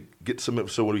to get some,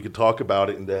 so when we could talk about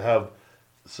it and to have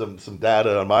some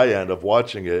data on my end of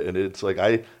watching it. And it's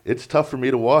like it's tough for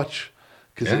me to watch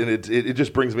because it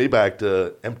just brings me back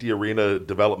to empty arena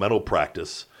developmental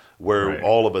practice. Where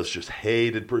all of us just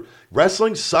hated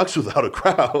wrestling sucks without a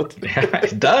crowd. Yeah,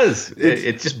 it does.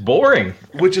 It's just boring.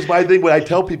 Which is my thing when I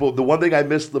tell people the one thing I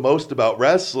miss the most about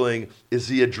wrestling is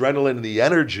the adrenaline and the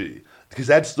energy, because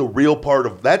that's the real part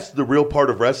of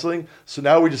wrestling. So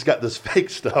now we just got this fake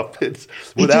stuff. It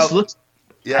just looks.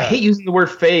 Yeah. I hate using the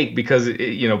word fake because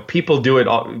people do it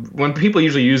when people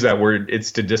usually use that word.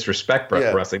 It's to disrespect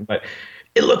wrestling, but.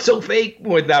 It looks so fake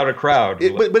without a crowd.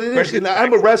 But it is. And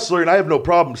I'm a wrestler, and I have no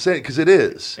problem saying it because it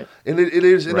is. And it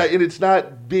is. And, and it's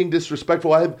not being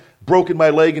disrespectful. I have broken my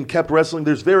leg and kept wrestling.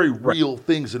 There's very real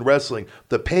things in wrestling.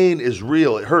 The pain is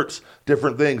real. It hurts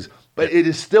different things. But it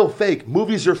is still fake.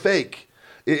 Movies are fake.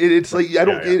 It's like, I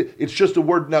don't. It's just a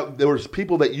word. Now, there's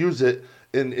people that use it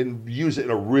and use it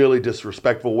in a really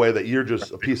disrespectful way that you're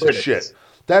just a piece of shit.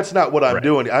 That's not what I'm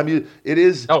doing. I mean, it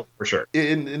is. Oh, for sure.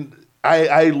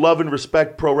 I love and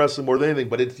respect pro wrestling more than anything,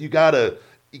 but you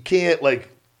can't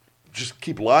like just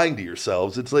keep lying to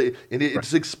yourselves. It's like, and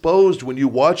it's exposed when you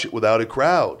watch it without a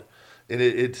crowd, and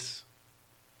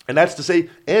and that's to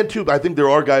say, and too, I think there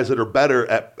are guys that are better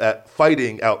at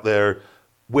fighting out there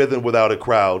with and without a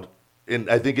crowd, and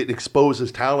I think it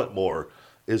exposes talent more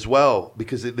as well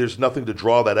because there's nothing to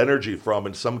draw that energy from,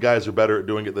 and some guys are better at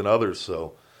doing it than others.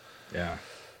 So, yeah.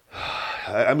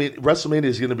 I mean, WrestleMania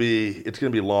is going to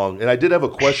be long. And I did have a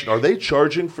question. Are they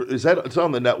charging for, it's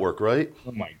on the network, right?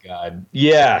 Oh my God.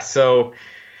 Yeah. So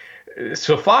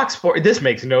Fox Sports, this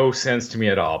makes no sense to me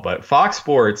at all, but Fox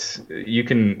Sports, you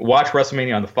can watch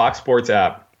WrestleMania on the Fox Sports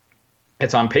app.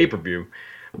 It's on pay-per-view,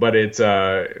 but it's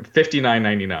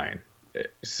 $59.99.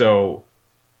 So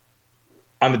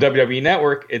on the WWE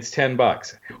network, it's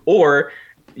 $10. Or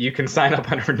you can sign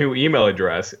up on our new email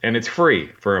address, and it's free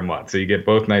for a month. So you get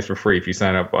both nights for free if you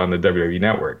sign up on the WWE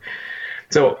Network.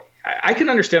 So I can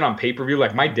understand on pay-per-view,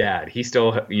 like my dad, he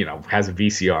still has a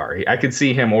VCR. I could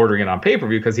see him ordering it on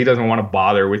pay-per-view because he doesn't want to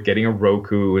bother with getting a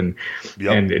Roku and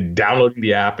downloading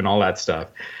the app and all that stuff.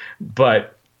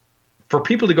 But for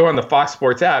people to go on the Fox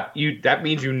Sports app, that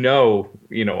means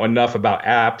enough about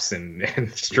apps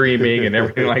and streaming and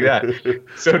everything like that.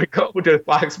 So to go to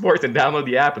Fox Sports and download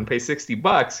the app and pay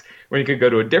 $60 when you could go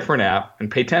to a different app and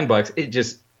pay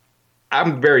 $10,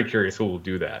 I'm very curious who will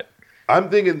do that. I'm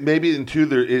thinking maybe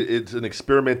it's an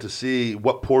experiment to see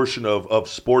what portion of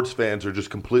sports fans are just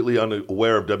completely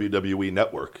unaware of WWE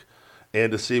Network,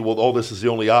 and to see, well, this is the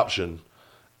only option,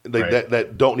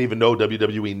 that don't even know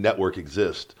WWE Network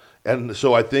exists. And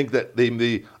so I think that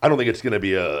I don't think it's going to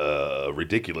be a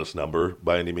ridiculous number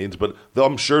by any means, but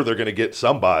I'm sure they're going to get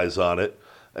some buys on it.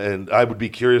 And I would be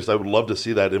curious. I would love to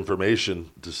see that information,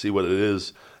 to see what it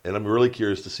is. And I'm really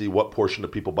curious to see what portion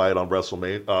of people buy it on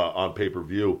WrestleMania, on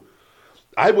pay-per-view.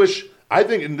 I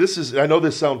know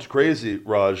this sounds crazy,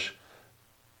 Raj,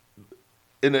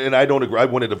 and I don't agree. I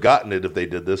wouldn't have gotten it if they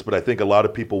did this, but I think a lot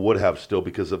of people would have still,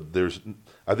 because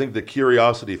I think the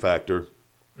curiosity factor.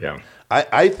 Yeah.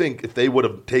 I think if they would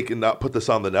have put this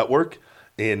on the network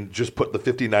and just put the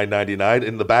 $59.99,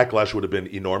 and the backlash would have been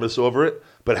enormous over it.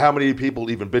 But how many people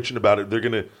even bitching about it? They're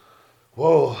gonna,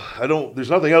 there's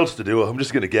nothing else to do. I'm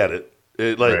just gonna get it.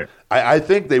 Right. I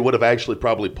think they would have actually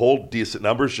probably pulled decent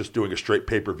numbers just doing a straight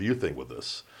pay-per-view thing with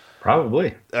this.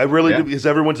 Probably. I really do, because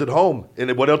everyone's at home,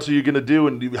 and what else are you gonna do?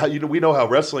 And we know how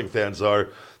wrestling fans are.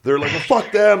 They're like, well,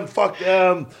 fuck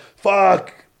them,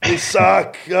 they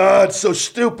suck. God, it's so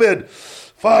stupid.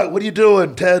 Fuck, what are you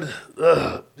doing, Ted?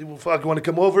 You want to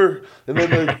come over? And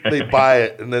then they buy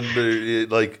it, and then they're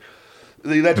like,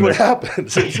 that's what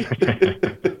happens.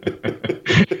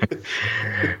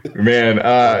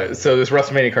 Man, so this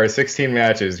WrestleMania card, 16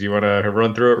 matches. You want to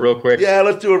run through it real quick? Yeah,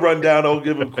 let's do a rundown. I'll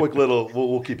give a quick little.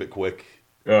 We'll keep it quick.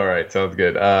 All right, sounds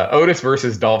good. Otis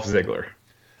versus Dolph Ziggler.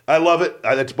 I love it.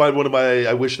 That's one of my.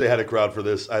 I wish they had a crowd for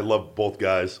this. I love both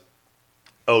guys.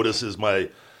 Otis is my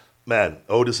man.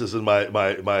 Otis is in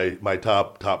my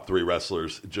top three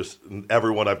wrestlers. Just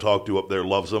everyone I've talked to up there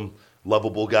loves him.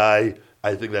 Lovable guy.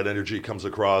 I think that energy comes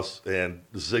across, and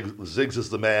Ziggs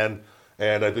is the man.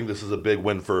 And I think this is a big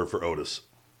win for Otis.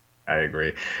 I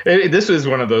agree. This was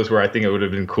one of those where I think it would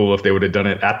have been cool if they would have done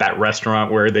it at that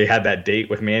restaurant where they had that date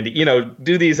with Mandy.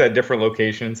 Do these at different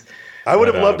locations. I would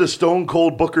have loved a Stone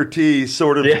Cold Booker T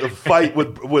sort of fight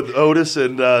with Otis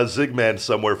and Zigman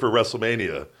somewhere for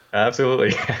WrestleMania. Absolutely.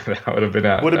 That would have been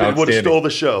outstanding. Would have stole the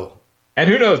show. And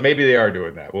who knows, maybe they are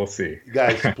doing that. We'll see.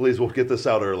 Guys, please, we'll get this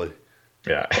out early.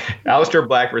 Yeah. Aleister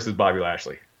Black versus Bobby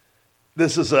Lashley.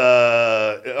 This is,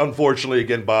 unfortunately,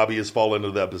 again, Bobby has fallen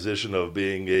into that position of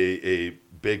being a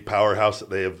big powerhouse that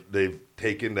they've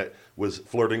taken, that was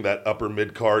flirting that upper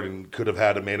mid card and could have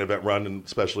had a main event run, and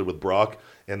especially with Brock.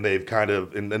 And they've kind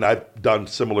of, and I've done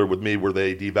similar with me, where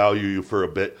they devalue you for a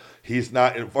bit. He's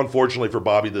not, unfortunately for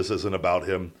Bobby, this isn't about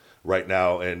him right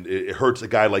now, and it hurts a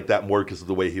guy like that more because of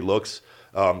the way he looks.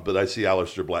 But I see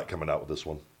Aleister Black coming out with this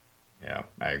one. Yeah,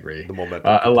 I agree. The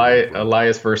momentum.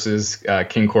 Elias versus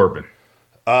King Corbin.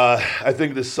 I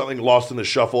think there's something lost in the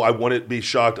shuffle. I wouldn't be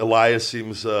shocked. Elias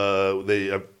seems,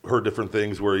 I've heard different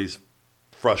things where he's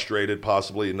frustrated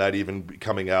possibly and not even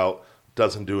coming out.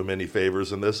 Doesn't do him any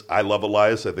favors in this. I love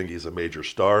Elias. I think he's a major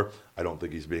star. I don't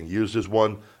think he's being used as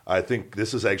one. I think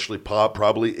this is actually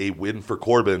probably a win for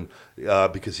Corbin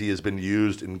because he has been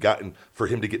used and gotten for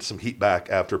him to get some heat back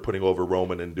after putting over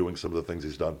Roman and doing some of the things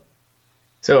he's done.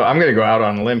 So I'm going to go out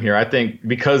on a limb here. I think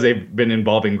because they've been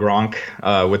involving Gronk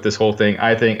with this whole thing,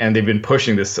 and they've been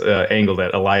pushing this angle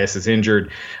that Elias is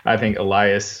injured, I think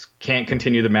Elias can't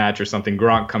continue the match or something.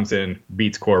 Gronk comes in,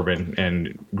 beats Corbin,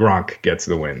 and Gronk gets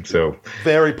the win. So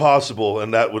very possible,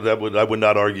 and I would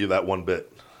not argue that one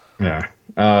bit. Yeah.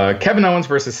 Kevin Owens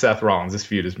versus Seth Rollins. This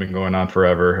feud has been going on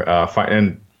forever,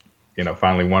 and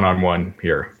finally one-on-one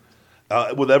here.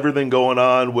 With everything going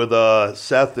on with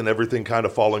Seth and everything kind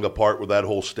of falling apart with that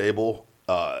whole stable,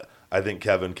 I think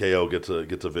Kevin KO gets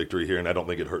a victory here, and I don't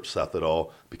think it hurts Seth at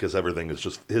all because everything is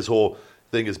just his whole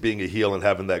thing is being a heel and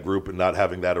having that group and not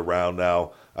having that around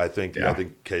now. I think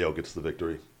KO gets the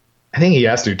victory. I think he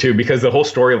has to, too, because the whole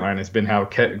storyline has been how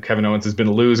Kevin Owens has been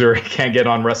a loser. He can't get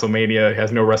on WrestleMania,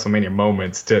 has no WrestleMania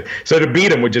moments. So to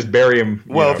beat him would just bury him.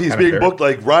 Well, if he's being booked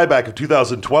like Ryback of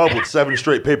 2012 with 7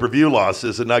 straight pay-per-view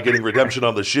losses and not getting redemption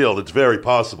on the Shield, it's very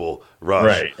possible, Rush.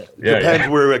 Right. Depends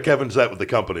where Kevin's at with the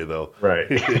company, though. Right.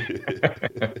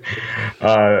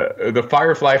 The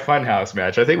Firefly Funhouse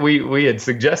match. I think we had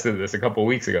suggested this a couple of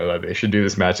weeks ago that they should do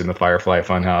this match in the Firefly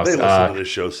Funhouse. They listen to this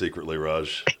show secretly,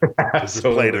 Raj. This is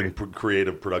played in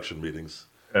creative production meetings.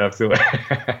 Absolutely.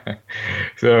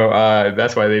 So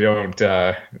that's why they don't.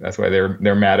 That's why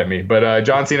they're mad at me. But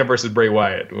John Cena versus Bray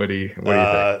Wyatt. What do you think?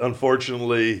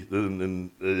 Unfortunately,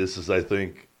 and this is, I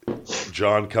think,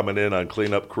 John coming in on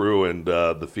cleanup crew and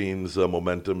the Fiend's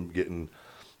momentum getting,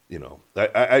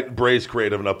 Bray's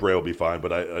creative enough. Bray will be fine,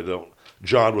 but I don't.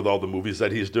 John, with all the movies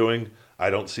that he's doing, I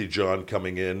don't see John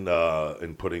coming in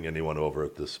and putting anyone over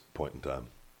at this point in time.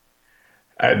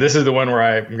 This is the one where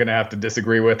I'm going to have to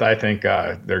disagree with. I think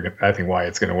I think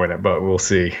Wyatt's going to win it, but we'll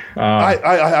see.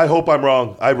 I hope I'm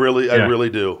wrong. I really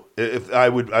do. If I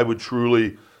would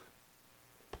truly.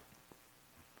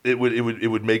 It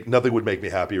would make nothing would make me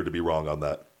happier to be wrong on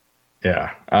that.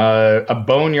 Yeah, a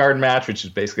boneyard match, which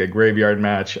is basically a graveyard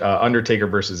match. Undertaker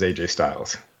versus AJ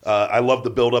Styles. I love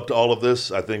the build up to all of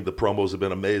this. I think the promos have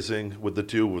been amazing with the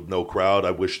two, with no crowd.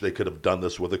 I wish they could have done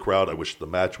this with a crowd. I wish the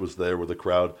match was there with a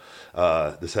crowd.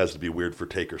 This has to be weird for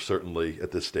Taker, certainly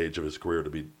at this stage of his career, to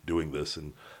be doing this.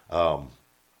 And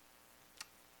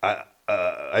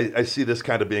I see this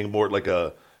kind of being more like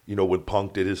a, when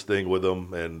Punk did his thing with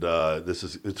him, and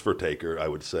it's for Taker, I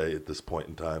would say, at this point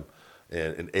in time.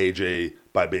 And AJ,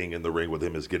 by being in the ring with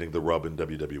him, is getting the rub in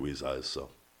WWE's eyes. So.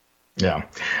 Yeah,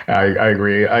 I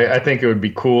agree. I think it would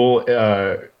be cool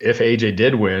if AJ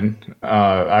did win.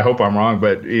 I hope I'm wrong,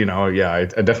 but I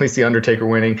definitely see Undertaker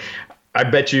winning. I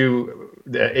bet you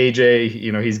AJ,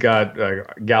 he's got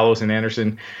Gallows and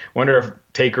Anderson. Wonder if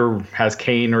Taker has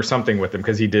Kane or something with him,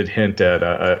 because he did hint at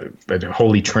a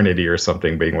Holy Trinity or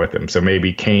something being with him. So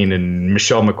maybe Kane and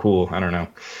Michelle McCool. I don't know.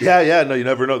 Yeah. No, you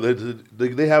never know.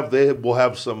 They will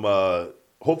have some.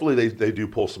 Hopefully, they do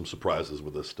pull some surprises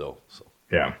with this still. So.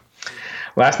 Yeah.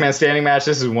 Last man standing match.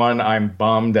 This is one I'm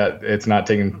bummed that it's not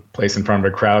taking place in front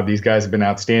of a crowd. These guys have been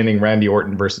outstanding. Randy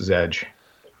Orton versus Edge.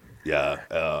 Yeah,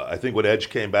 I think when Edge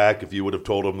came back, if you would have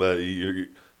told him that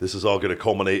this is all going to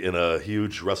culminate in a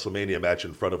huge WrestleMania match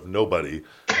in front of nobody,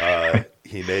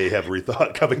 he may have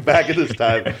rethought coming back at this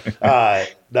time.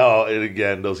 No, and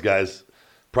again, those guys,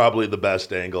 probably the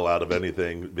best angle out of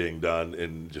anything being done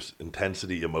in just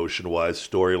intensity, emotion-wise,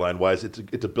 storyline-wise.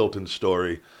 It's a built-in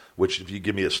story, which if you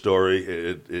give me a story,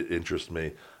 it interests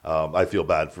me. I feel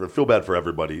bad for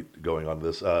everybody going on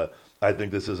this. I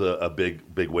think this is a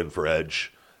big win for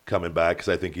Edge coming back, because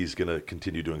I think he's going to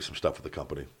continue doing some stuff with the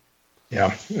company.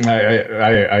 Yeah,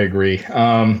 I agree.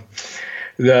 The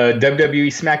WWE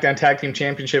SmackDown Tag Team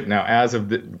Championship. Now, as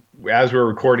we're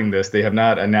recording this, they have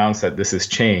not announced that this has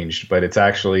changed, but it's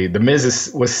actually The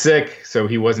Miz was sick, so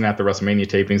he wasn't at the WrestleMania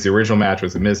tapings. The original match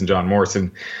was The Miz and John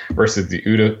Morrison versus the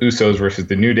Usos versus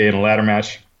the New Day in a ladder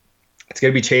match. It's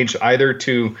going to be changed either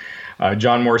to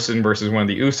John Morrison versus one of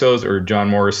the Usos, or John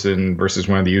Morrison versus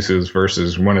one of the Usos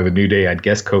versus one of the New Day, I'd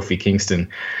guess Kofi Kingston.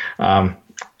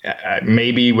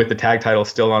 Maybe with the tag title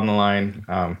still on the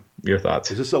line. Your thoughts?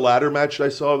 Is this a ladder match I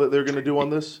saw that they're going to do on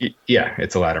this? Yeah,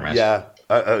 it's a ladder match. Yeah.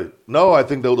 No, I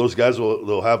think those guys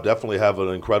they'll definitely have an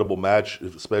incredible match,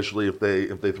 especially if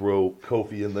they throw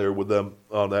Kofi in there with them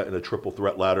on that in a triple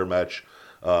threat ladder match.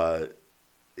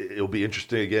 It'll be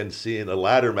interesting again seeing a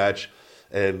ladder match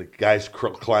and guys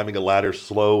climbing a ladder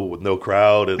slow with no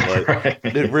crowd, and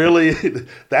it really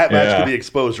that match could be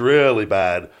exposed really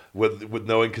bad with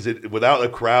knowing, because without a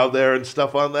crowd there and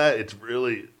stuff on that, it's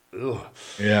really and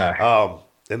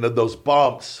then those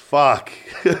bumps, fuck,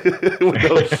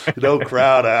 with no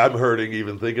crowd, I'm hurting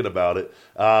even thinking about it.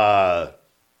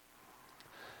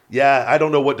 Yeah, I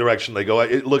don't know what direction they go.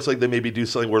 It looks like they maybe do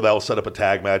something where they'll set up a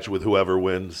tag match with whoever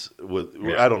wins.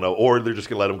 I don't know. Or they're just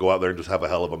going to let them go out there and just have a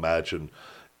hell of a match and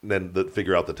then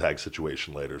figure out the tag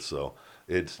situation later. So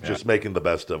it's just making the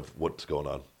best of what's going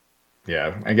on.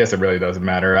 Yeah, I guess it really doesn't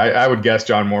matter. I would guess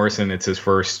John Morrison, it's his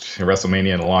first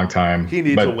WrestleMania in a long time. He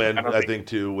needs a win, I think,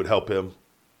 too, would help him.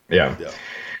 Yeah.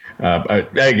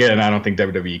 Again, I don't think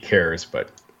WWE cares,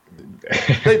 but...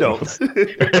 They don't.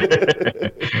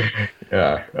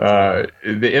 Yeah.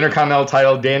 The Intercontinental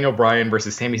title, Daniel Bryan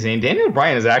versus Sami Zayn. Daniel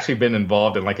Bryan has actually been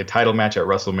involved in like a title match at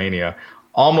WrestleMania.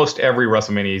 Almost every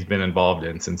WrestleMania he's been involved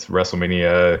in since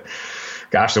WrestleMania,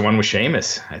 the one with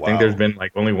Sheamus. I think there's been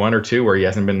like only one or two where he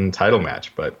hasn't been in a title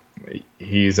match, but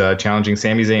he's challenging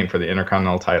Sami Zayn for the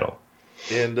Intercontinental title.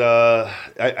 And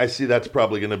I see that's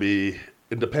probably going to be,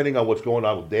 and depending on what's going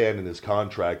on with Dan and his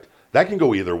contract, that can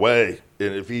go either way.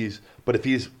 And if he's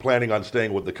planning on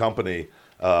staying with the company,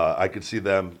 I could see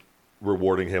them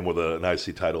rewarding him with an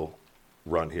IC title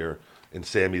run here. And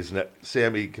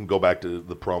Sammy can go back to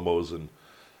the promos, and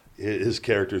his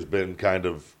character's been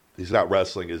he's not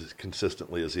wrestling as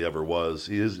consistently as he ever was.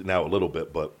 He is now a little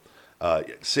bit, but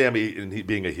Sammy, and he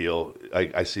being a heel,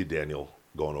 I see Daniel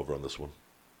going over on this one.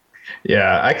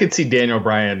 Yeah, I could see Daniel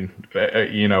Bryan,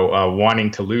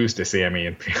 wanting to lose to Sammy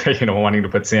and, wanting to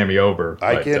put Sammy over.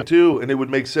 I can too, and it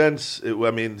would make sense.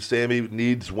 Sammy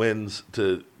needs wins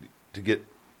to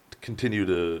continue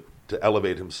to to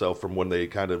elevate himself from when they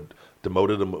kind of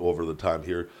demoted him over the time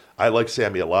here. I like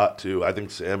Sammy a lot too. I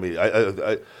think Sammy,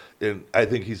 I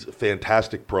think he's a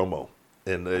fantastic promo.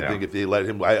 And I think if they let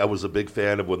him, I was a big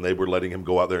fan of when they were letting him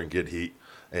go out there and get heat,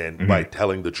 and by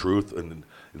telling the truth, and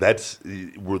that's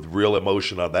with real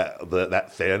emotion on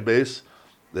that fan base.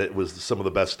 That was some of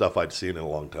the best stuff I'd seen in a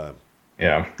long time.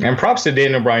 Yeah, and props to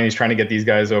Daniel Bryan. He's trying to get these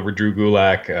guys over. Drew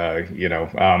Gulak,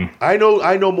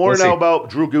 I know more now about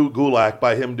Drew Gulak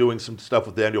by him doing some stuff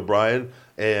with Daniel Bryan,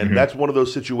 and that's one of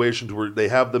those situations where they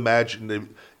have the match and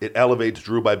it elevates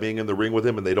Drew by being in the ring with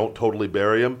him, and they don't totally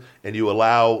bury him, and you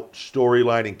allow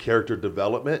storyline and character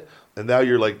development. And now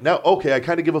you're like, now, okay, I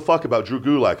kind of give a fuck about Drew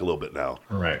Gulak a little bit now.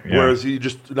 Right. Yeah. Whereas you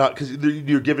just not, because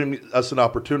you're giving us an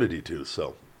opportunity to,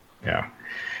 so. Yeah.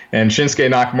 And Shinsuke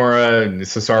Nakamura and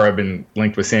Cesaro have been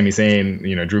linked with Sami Zayn.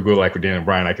 Drew Gulak with Daniel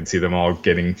Bryan. I could see them all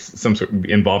getting some sort of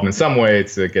involved in some way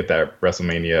to get that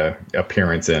WrestleMania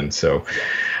appearance in. So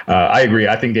I agree.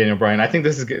 I think Daniel Bryan. I think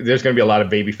there's going to be a lot of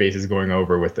baby faces going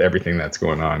over with everything that's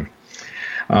going on.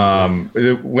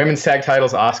 The women's tag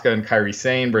titles: Asuka and Kairi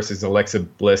Sane versus Alexa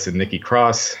Bliss and Nikki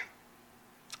Cross.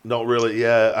 No, really.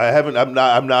 Yeah, I haven't.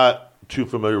 I'm not too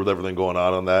familiar with everything going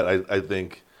on that. I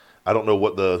think I don't know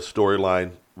what the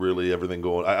storyline. Really, everything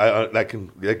going. That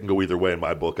can go either way in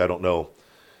my book. I don't know.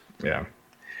 Yeah.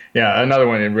 Another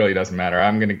one. It really doesn't matter.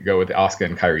 I'm going to go with Asuka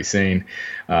and Kairi Sane.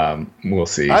 We'll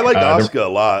see. I like Asuka a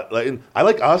lot. I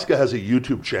like Asuka has a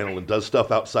YouTube channel and does stuff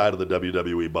outside of the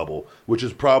WWE bubble, which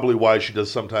is probably why she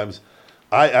does sometimes.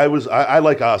 I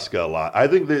like Asuka a lot. I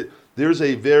think that there's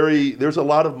a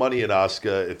lot of money in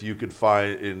Asuka if you could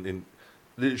find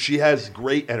she has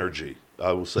great energy.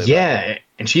 I will say. Yeah,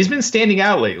 and she's been standing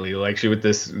out lately, like she with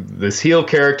this heel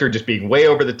character just being way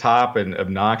over the top and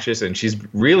obnoxious, and she's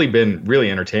really been really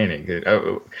entertaining.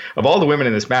 Of all the women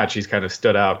in this match, she's kind of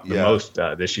stood out the most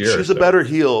this year. She's a better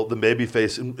heel than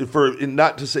babyface, and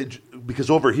not to say because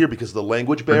over here because of the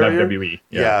language barrier. WWE,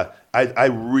 I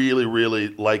really really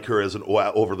like her as an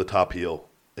over the top heel,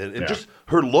 and just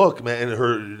her look, man,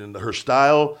 and her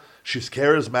style. She's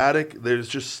charismatic.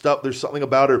 There's something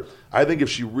about her. I think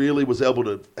if she really was able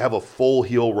to have a full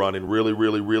heel run and really,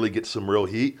 really, really get some real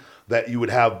heat, that you would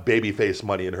have babyface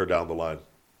money in her down the line.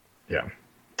 Yeah.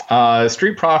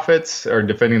 Street Profits are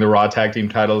defending the Raw Tag Team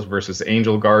titles versus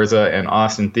Angel Garza and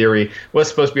Austin Theory. Was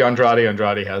supposed to be Andrade.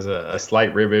 Andrade has a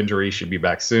slight rib injury. Should be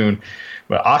back soon.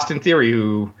 But Austin Theory,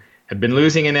 who had been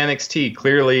losing in NXT.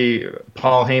 Clearly,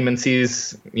 Paul Heyman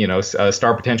sees,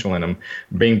 star potential in him,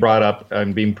 being brought up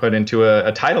and being put into a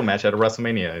title match at a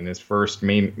WrestleMania in his first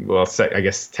I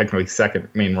guess technically second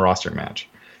main roster match.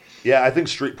 Yeah, I think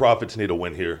Street Profits need a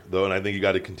win here, though, and I think you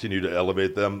got to continue to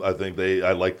elevate them. I think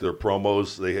I like their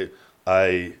promos.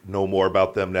 I know more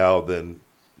about them now than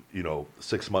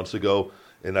 6 months ago,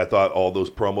 and I thought all those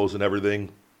promos and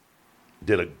everything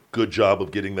did a good job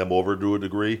of getting them over to a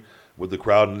degree with the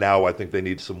crowd. Now I think they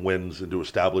need some wins and to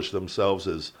establish themselves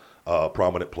as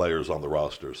prominent players on the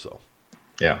roster. So,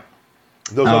 yeah,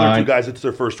 those other two guys, it's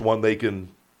their first one. They're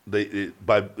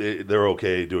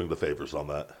okay doing the favors on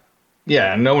that.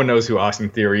 Yeah, no one knows who Austin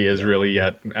Theory is really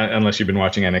yet, unless you've been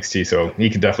watching NXT. So he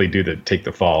can definitely take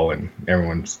the fall, and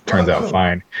everyone turns out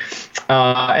fine.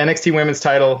 NXT Women's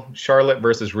Title: Charlotte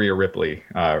versus Rhea Ripley.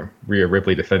 Rhea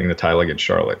Ripley defending the title against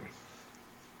Charlotte.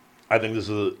 I think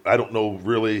I don't know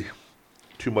really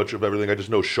too much of everything. I just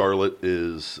know Charlotte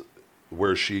is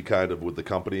where she kind of with the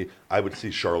company. I would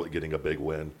see Charlotte getting a big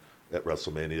win at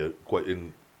WrestleMania,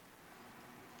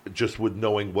 just with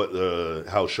knowing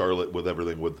how Charlotte with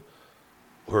everything with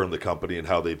her and the company and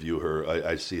how they view her.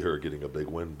 I see her getting a big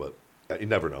win, but you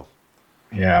never know.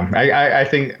 Yeah, I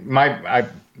think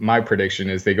my prediction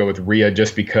is they go with Rhea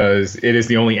just because it is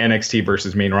the only NXT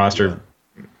versus main roster.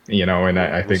 Yeah. And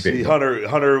I think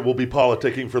Hunter will be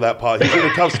politicking for that pot. He's in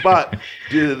a tough spot.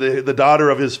 The daughter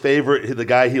of his favorite, the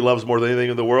guy he loves more than anything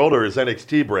in the world, or his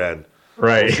NXT brand.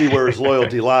 Right. We'll see where his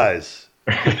loyalty lies.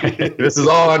 This is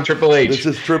all on Triple H. This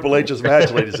is Triple H's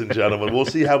match, ladies and gentlemen. We'll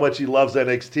see how much he loves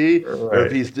NXT, right. Or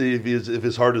if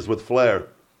his heart is with Flair.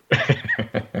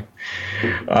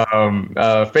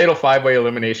 Fatal 5-way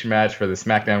elimination match for the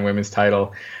SmackDown Women's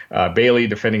title. Bayley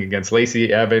defending against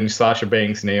Lacey Evans, Sasha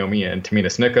Banks, Naomi, and Tamina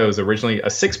Snuka. It was originally a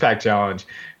 6-pack challenge.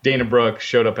 Dana Brooke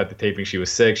showed up at the taping. She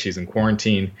was sick. She's in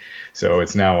quarantine. So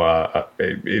it's now,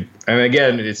 and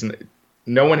again,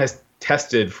 no one has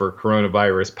tested for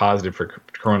coronavirus, positive for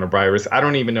coronavirus. I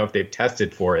don't even know if they've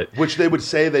tested for it. Which they would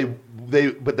say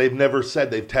but they've never said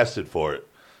they've tested for it.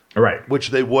 Right. Which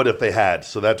they would if they had.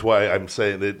 So that's why I'm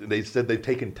saying that they said they've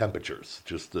taken temperatures.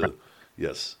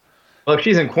 Yes. Well, if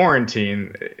she's in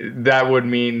quarantine, that would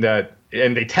mean that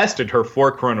and they tested her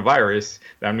for coronavirus.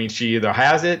 That means she either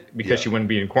has it because she wouldn't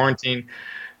be in quarantine,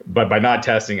 but by not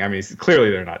testing, I mean, clearly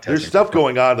they're not testing. There's stuff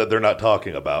going on that they're not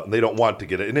talking about, and they don't want to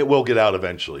get it, and it will get out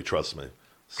eventually. Trust me.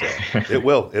 So it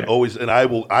will. It always, and I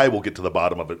will get to the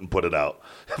bottom of it and put it out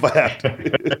if I have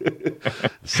to.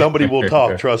 Somebody will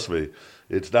talk. Trust me.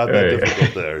 It's not that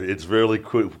difficult there. It's really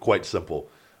quite simple.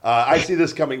 I see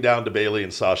this coming down to Bayley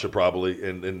and Sasha probably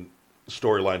in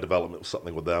storyline development,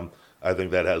 something with them. I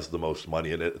think that has the most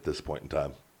money in it at this point in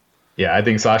time. Yeah, I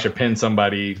think Sasha pinned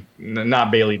somebody, not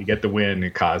Bayley, to get the win.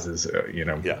 It causes,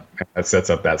 that sets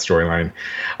up that storyline.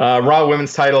 Raw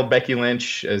Women's title, Becky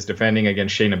Lynch is defending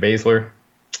against Shayna Baszler.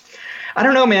 I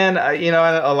don't know, man.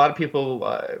 A lot of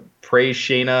people praise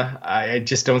Shayna. I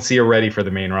just don't see her ready for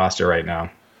the main roster right now.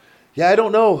 Yeah, I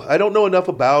don't know. I don't know enough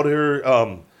about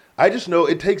her. I just know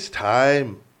it takes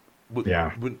time.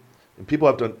 When people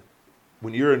have done,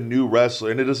 when you're a new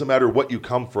wrestler, and it doesn't matter what you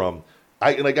come from.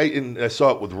 I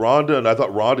saw it with Ronda, and I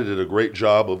thought Ronda did a great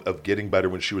job of getting better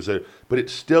when she was there. But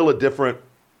it's still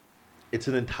it's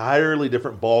an entirely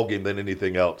different ball game than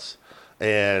anything else.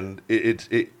 And it's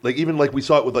even like we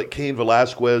saw it with like Cain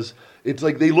Velasquez. It's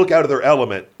like they look out of their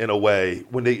element in a way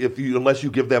unless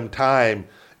you give them time,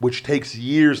 which takes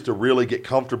years to really get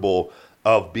comfortable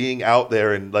of being out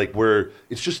there and like where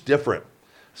it's just different.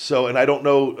 So, and I don't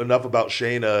know enough about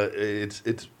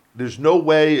Shayna. There's no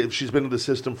way if she's been in the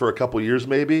system for a couple years,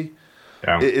 maybe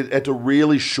at a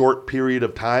really short period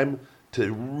of time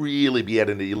to really be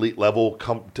at an elite level,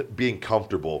 being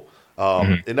comfortable.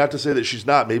 And not to say that she's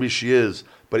not, maybe she is,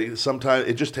 but sometimes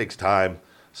it just takes time.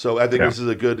 So I think this is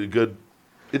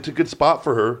it's a good spot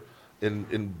for her.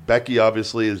 And Becky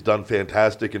obviously has done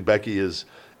fantastic, and Becky is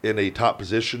in a top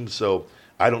position. So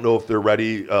I don't know if they're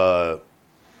ready.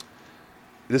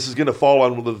 This is going to fall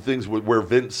on one of the things where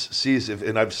Vince sees,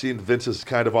 and I've seen Vince is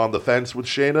kind of on the fence with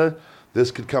Shayna. This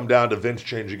could come down to Vince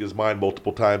changing his mind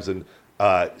multiple times and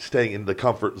staying in the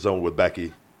comfort zone with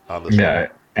Becky on this one.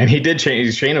 And he did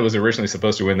change. Shayna was originally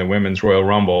supposed to win the Women's Royal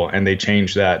Rumble, and they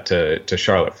changed that to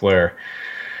Charlotte Flair.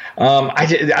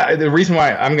 The reason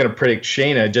why I'm going to predict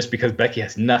Shayna just because Becky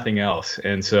has nothing else,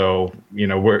 and so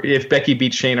if Becky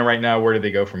beats Shayna right now, where do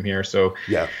they go from here? So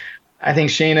I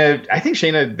think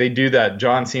Shayna. They do that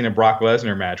John Cena Brock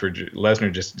Lesnar match where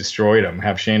Lesnar just destroyed him.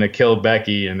 Have Shayna kill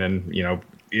Becky, and then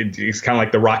it's kind of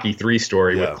like the Rocky 3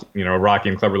 story with Rocky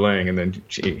and Clubber Lang, and then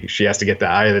she has to get the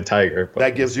eye of the tiger.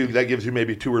 That gives you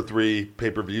maybe 2 or 3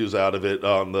 pay-per-views out of it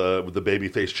with the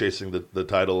babyface chasing the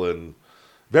title, and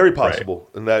very possible.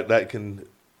 Right. And that can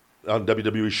on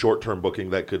WWE short-term booking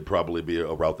that could probably be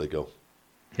a route they go.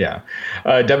 Yeah.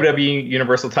 WWE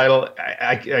Universal title.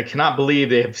 I cannot believe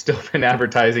they have still been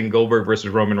advertising Goldberg versus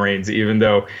Roman Reigns, even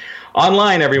though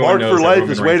online everyone knows. Mark for Life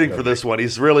is waiting for this one.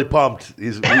 He's really pumped.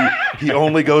 He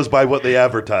only goes by what they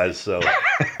advertise. So, so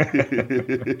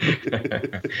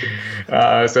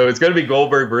it's going to be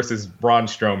Goldberg versus Braun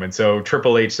Strowman. So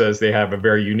Triple H says they have a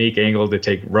very unique angle to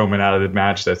take Roman out of the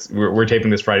match. We're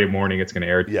taping this Friday morning. It's going to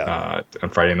air on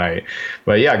Friday night.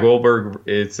 But Goldberg.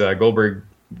 It's Goldberg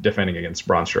defending against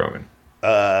Braun Strowman.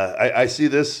 I see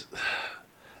this.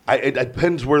 It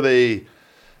depends where they.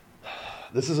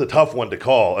 This is a tough one to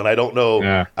call, and I don't know.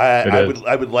 Yeah,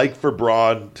 I would like for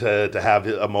Braun to have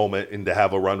a moment and to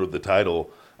have a run with the title.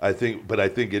 I think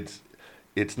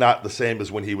it's not the same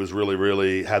as when he was really,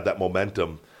 really had that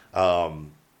momentum.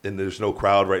 And there's no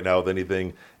crowd right now with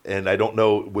anything. And I don't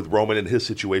know with Roman in his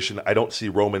situation. I don't see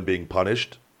Roman being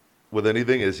punished with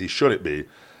anything as he shouldn't be.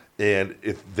 And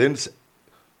if Vince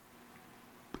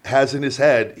has in his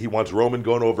head he wants Roman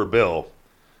going over Bill,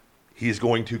 he's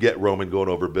going to get Roman going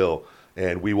over Bill,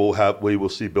 and we will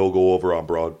see Bill go over on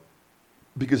Braun,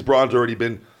 because Braun's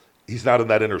already he's not in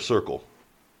that inner circle.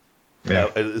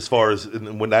 As far as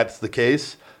when that's the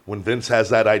case, when Vince has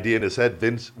that idea in his head,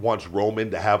 Vince wants Roman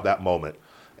to have that moment.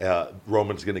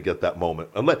 Roman's going to get that moment.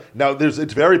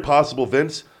 It's very possible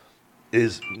Vince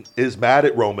is mad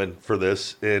at Roman for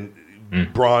this, and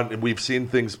Braun, and we've seen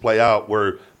things play out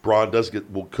where Braun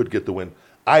could get the win.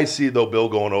 I see though Bill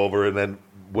going over, and then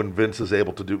when Vince is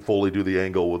able to fully do the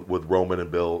angle with Roman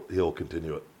and Bill, he'll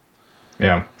continue it.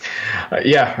 Yeah,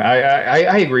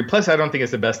 I agree. Plus, I don't think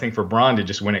it's the best thing for Braun to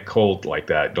just win it cold like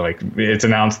that. Like it's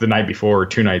announced the night before or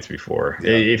 2 nights before.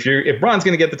 Yeah. If Braun's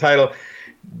going to get the title,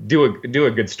 do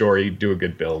a good story, do a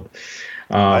good build.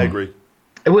 I agree.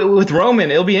 With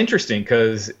Roman, it'll be interesting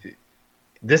because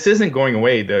this isn't going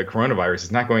away. The coronavirus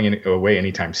is not going away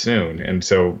anytime soon. And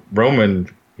so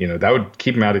Roman, that would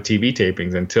keep him out of TV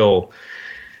tapings until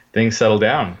things settle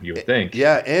down, you would think.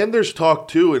 Yeah, and there's talk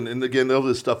too, and again, all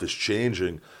this stuff is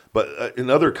changing, But in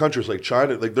other countries like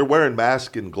China, like they're wearing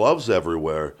masks and gloves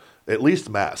everywhere, at least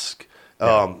mask.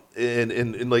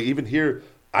 And like even here,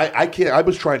 I can't. I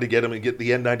was trying to get them and get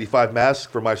the N95 mask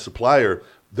for my supplier.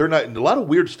 They're not. A lot of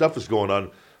weird stuff is going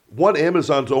on. One,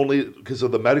 Amazon's only because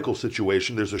of the medical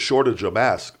situation. There's a shortage of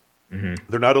masks.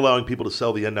 They're not allowing people to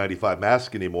sell the N95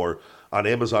 mask anymore on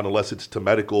Amazon unless it's to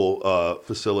medical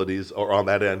facilities or on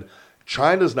that end.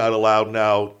 China's not allowed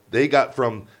now. They got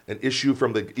from an issue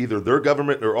from either their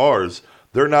government or ours.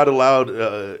 They're not allowed,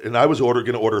 and I was going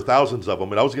to order thousands of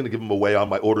them, and I was going to give them away on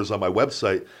my orders on my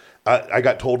website. I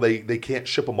got told they can't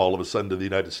ship them all of a sudden to the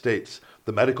United States,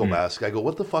 the medical mask. I go,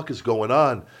 what the fuck is going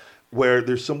on? Where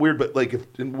there's some weird, but like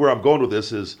where I'm going with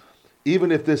this is, even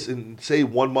if this in, say,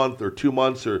 1 month or 2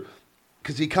 months, or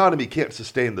because the economy can't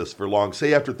sustain this for long.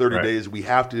 Say after 30 days, we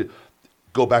have to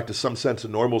go back to some sense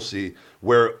of normalcy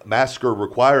where masks are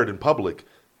required in public.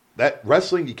 That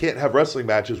wrestling, you can't have wrestling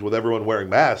matches with everyone wearing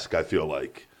masks, I feel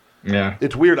like. Yeah.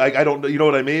 It's weird. I don't know. You know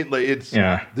what I mean? Like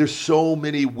there's so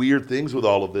many weird things with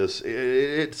all of this.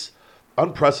 It's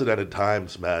unprecedented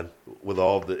times, man, with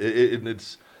all of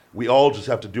it's we all just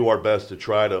have to do our best to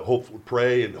try to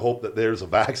pray and hope that there's a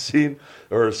vaccine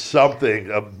or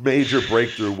something, a major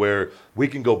breakthrough where we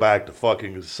can go back to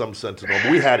fucking some sense of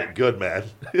normal. We had it good, man.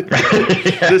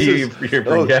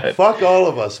 Fuck all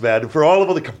of us, man. For all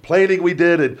of the complaining we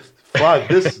did, and fuck,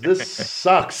 this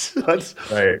sucks.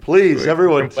 Please,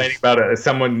 everyone. Complaining about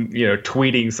someone,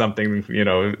 tweeting something,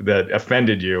 that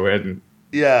offended you, and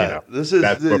that's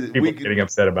what people are getting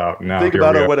upset about now. Think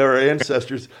about what our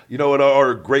ancestors, what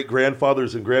our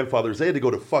great-grandfathers and grandfathers, they had to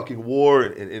go to fucking war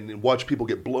and watch people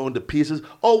get blown to pieces.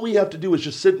 All we have to do is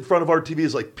just sit in front of our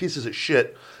TVs like pieces of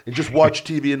shit and just watch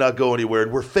TV and not go anywhere,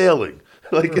 and we're failing.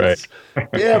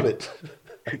 Damn it.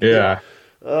 Yeah.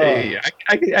 Hey,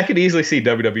 I could easily see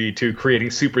WWE too creating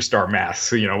superstar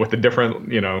masks, with the different,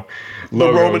 logos.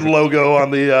 The Roman logo on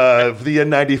the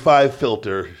N95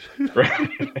 filter.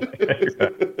 Right.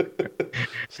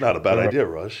 It's not a bad idea,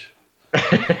 Rush.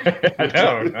 I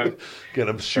know.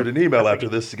 Gonna shoot an email after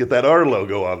this to get that R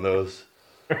logo on those.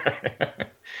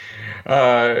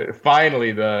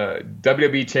 Finally, the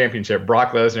WWE Championship: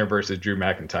 Brock Lesnar versus Drew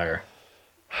McIntyre.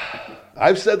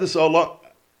 I've said this all along.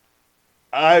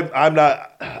 I'm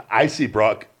not. I see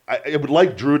Brock. I would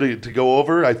like Drew to go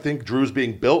over. I think Drew's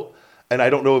being built, and I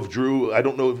don't know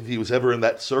if he was ever in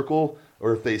that circle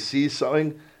or if they see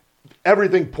something.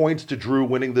 Everything points to Drew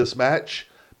winning this match,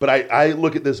 but I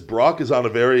look at this. Brock is on a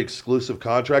very exclusive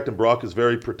contract, and Brock is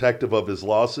very protective of his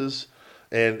losses,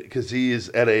 and because he's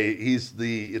at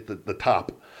the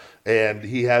top, and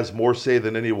he has more say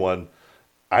than anyone.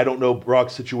 I don't know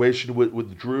Brock's situation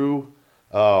with Drew.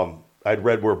 I'd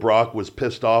read where Brock was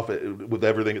pissed off with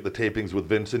everything at the tapings with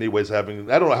Vince anyways I don't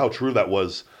know how true that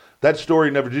was. That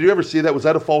story did you ever see that? Was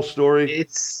that a false story?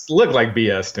 It looked like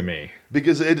BS to me.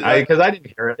 Because I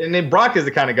didn't hear it. And then Brock is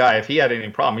the kind of guy, if he had any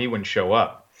problem, he wouldn't show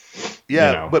up.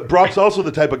 Yeah, but Brock's also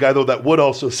the type of guy, though, that would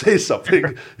also say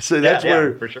something. So that's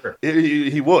where for sure.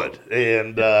 He would.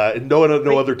 And no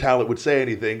other talent would say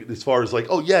anything as far as like,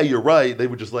 oh, yeah, you're right. They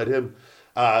would just let him.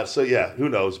 So, yeah, who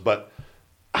knows? But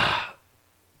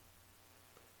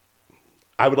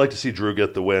I would like to see Drew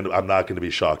get the win. I'm not going to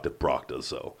be shocked if Brock does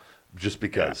so, just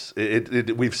because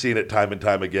we've seen it time and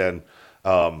time again.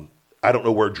 I don't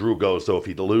know where Drew goes, though, if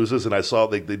he loses. And I saw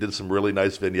they did some really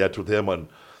nice vignettes with him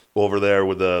over there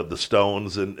with the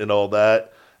stones and all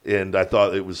that. And I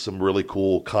thought it was some really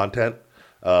cool content.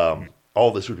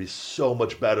 All this would be so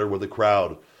much better with the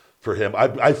crowd for him.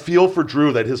 I feel for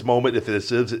Drew that his moment, if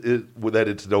this is that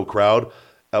it's no crowd,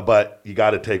 but you got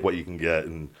to take what you can get.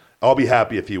 And I'll be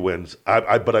happy if he wins.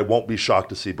 But I won't be shocked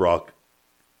to see Brock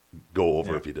go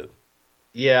over if he did.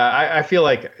 Yeah, I feel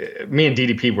like me and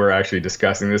DDP were actually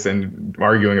discussing this and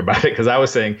arguing about it because I was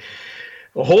saying,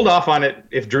 well, hold off on it.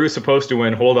 If Drew's supposed to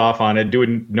win, hold off on it. Do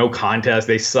it no contest.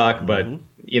 They suck, but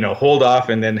hold off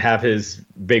and then have his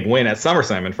big win at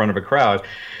SummerSlam in front of a crowd.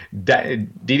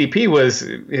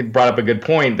 DDP brought up a good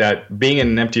point that being in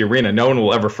an empty arena, no one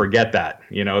will ever forget that,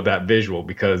 that visual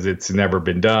because it's never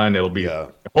been done. It'll be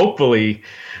hopefully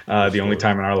the only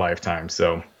time in our lifetime.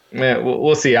 So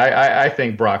we'll see. I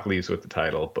think Brock leaves with the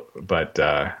title, but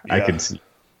I can see.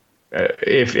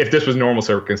 If this was normal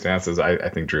circumstances, I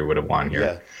think Drew would have won here.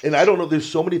 Yeah, and I don't know. There's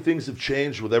so many things have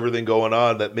changed with everything going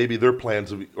on that maybe their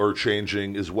plans are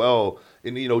changing as well.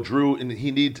 And Drew, and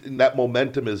he needs, and that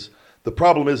momentum is the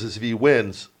problem. Is if he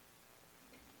wins,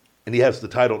 and he has the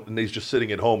title, and he's just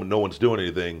sitting at home and no one's doing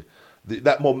anything.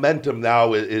 That momentum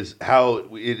now is how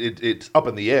it's up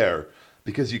in the air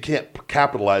because you can't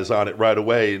capitalize on it right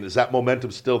away. And is that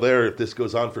momentum still there if this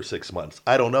goes on for 6 months?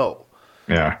 I don't know.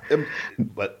 Yeah,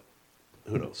 but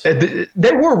Who knows?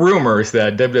 There were rumors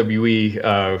that WWE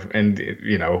and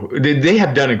they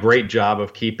have done a great job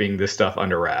of keeping this stuff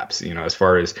under wraps. As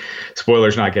far as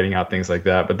spoilers not getting out, things like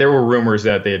that. But there were rumors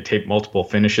that they had taped multiple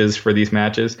finishes for these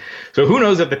matches. So who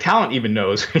knows if the talent even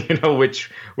knows,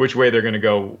 which way they're going to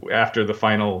go after the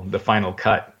final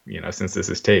cut. Since this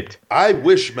is taped. I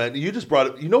wish, man. You just brought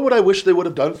it. You know what I wish they would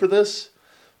have done for this?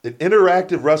 An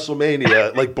interactive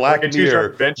WrestleMania like Black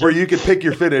Mirror, where you can pick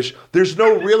your finish. There's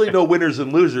really no winners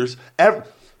and losers.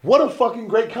 What a fucking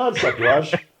great concept,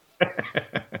 Raj.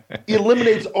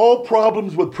 Eliminates all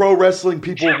problems with pro wrestling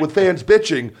people, with fans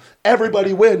bitching.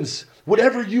 Everybody wins.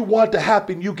 Whatever you want to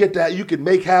happen, you get that. You can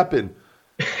make happen.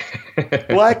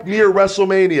 Black Mirror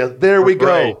WrestleMania. There we go.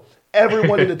 Right.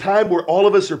 Everyone in a time where all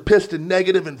of us are pissed and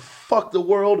negative and fuck the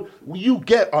world, you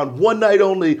get on one night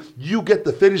only, you get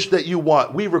the finish that you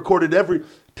want. We recorded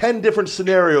 10 different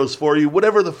scenarios for you,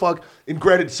 whatever the fuck. And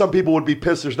granted, some people would be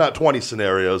pissed there's not 20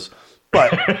 scenarios.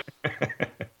 But,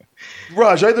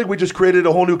 Raj, I think we just created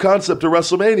a whole new concept of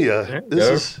WrestleMania. This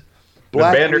is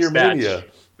Black Mirror Mania.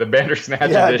 The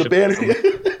Bandersnatch edition.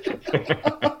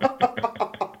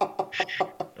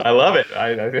 I love it.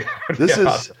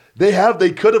 They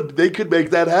could make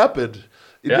that happen.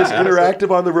 If this interactive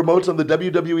on the remotes on the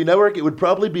WWE Network, it would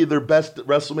probably be their best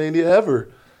WrestleMania ever.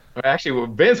 Actually,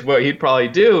 Vince, what he'd probably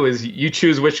do is you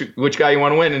choose which guy you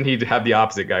want to win, and he'd have the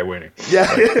opposite guy winning. Yeah.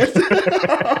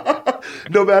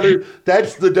 No matter,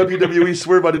 that's the WWE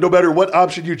swear buddy. No matter what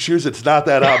option you choose, it's not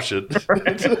that option.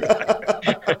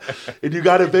 And you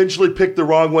got to eventually pick the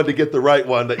wrong one to get the right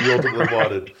one that you ultimately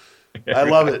wanted. I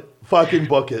love it. Fucking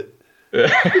book it.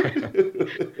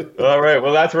 All right,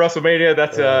 well, that's WrestleMania.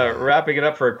 That's wrapping it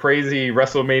up for a crazy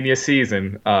WrestleMania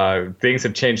season. Things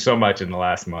have changed so much in the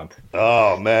last month.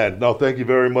 Oh man, no, thank you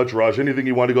very much, Raj. Anything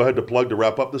you want to go ahead to plug to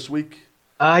wrap up this week?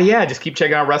 Just keep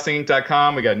checking out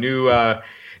WrestlingInc.com. We got new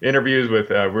interviews with.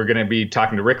 We're going to be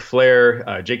talking to Ric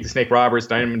Flair, Jake the Snake Roberts,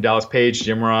 Diamond Dallas Page,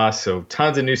 Jim Ross. So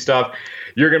tons of new stuff.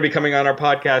 You're going to be coming on our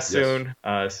podcast soon.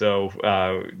 So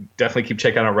definitely keep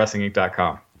checking out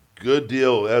WrestlingInc.com. Good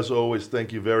deal. As always,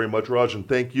 thank you very much, Raj. And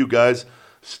thank you, guys.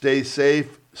 Stay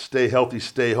safe, stay healthy,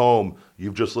 stay home.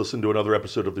 You've just listened to another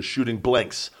episode of the Shooting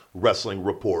Blanks Wrestling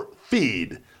Report.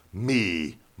 Feed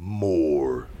me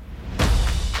more.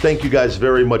 Thank you guys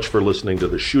very much for listening to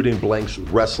the Shooting Blanks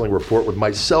Wrestling Report with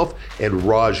myself and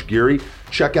Raj Giri.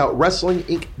 Check out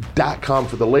WrestlingInc.com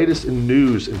for the latest in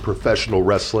news in professional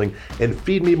wrestling, and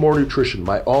Feed Me More Nutrition,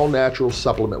 my all-natural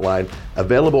supplement line,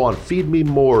 available on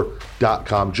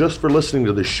feedmemore.com. Just for listening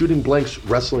to the Shooting Blanks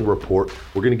Wrestling Report,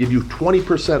 we're going to give you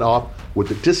 20% off with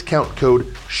the discount code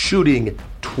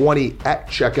SHOOTING20 at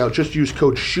checkout. Just use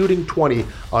code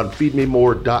SHOOTING20 on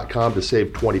feedmemore.com to save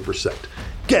 20%.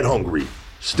 Get hungry.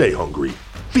 Stay hungry.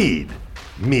 Feed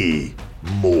me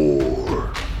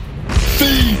more.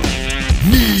 Feed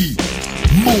me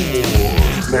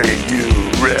more. May you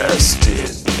rest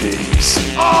in peace.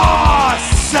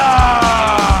 Awesome!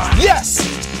 Yes!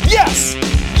 Yes!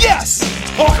 Yes!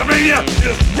 Hulkamania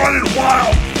is running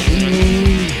wild!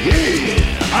 Yeah.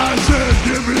 I said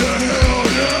give me a hell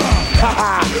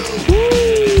yeah.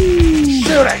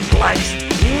 Shooting Blanks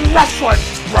Wrestling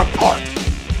Report.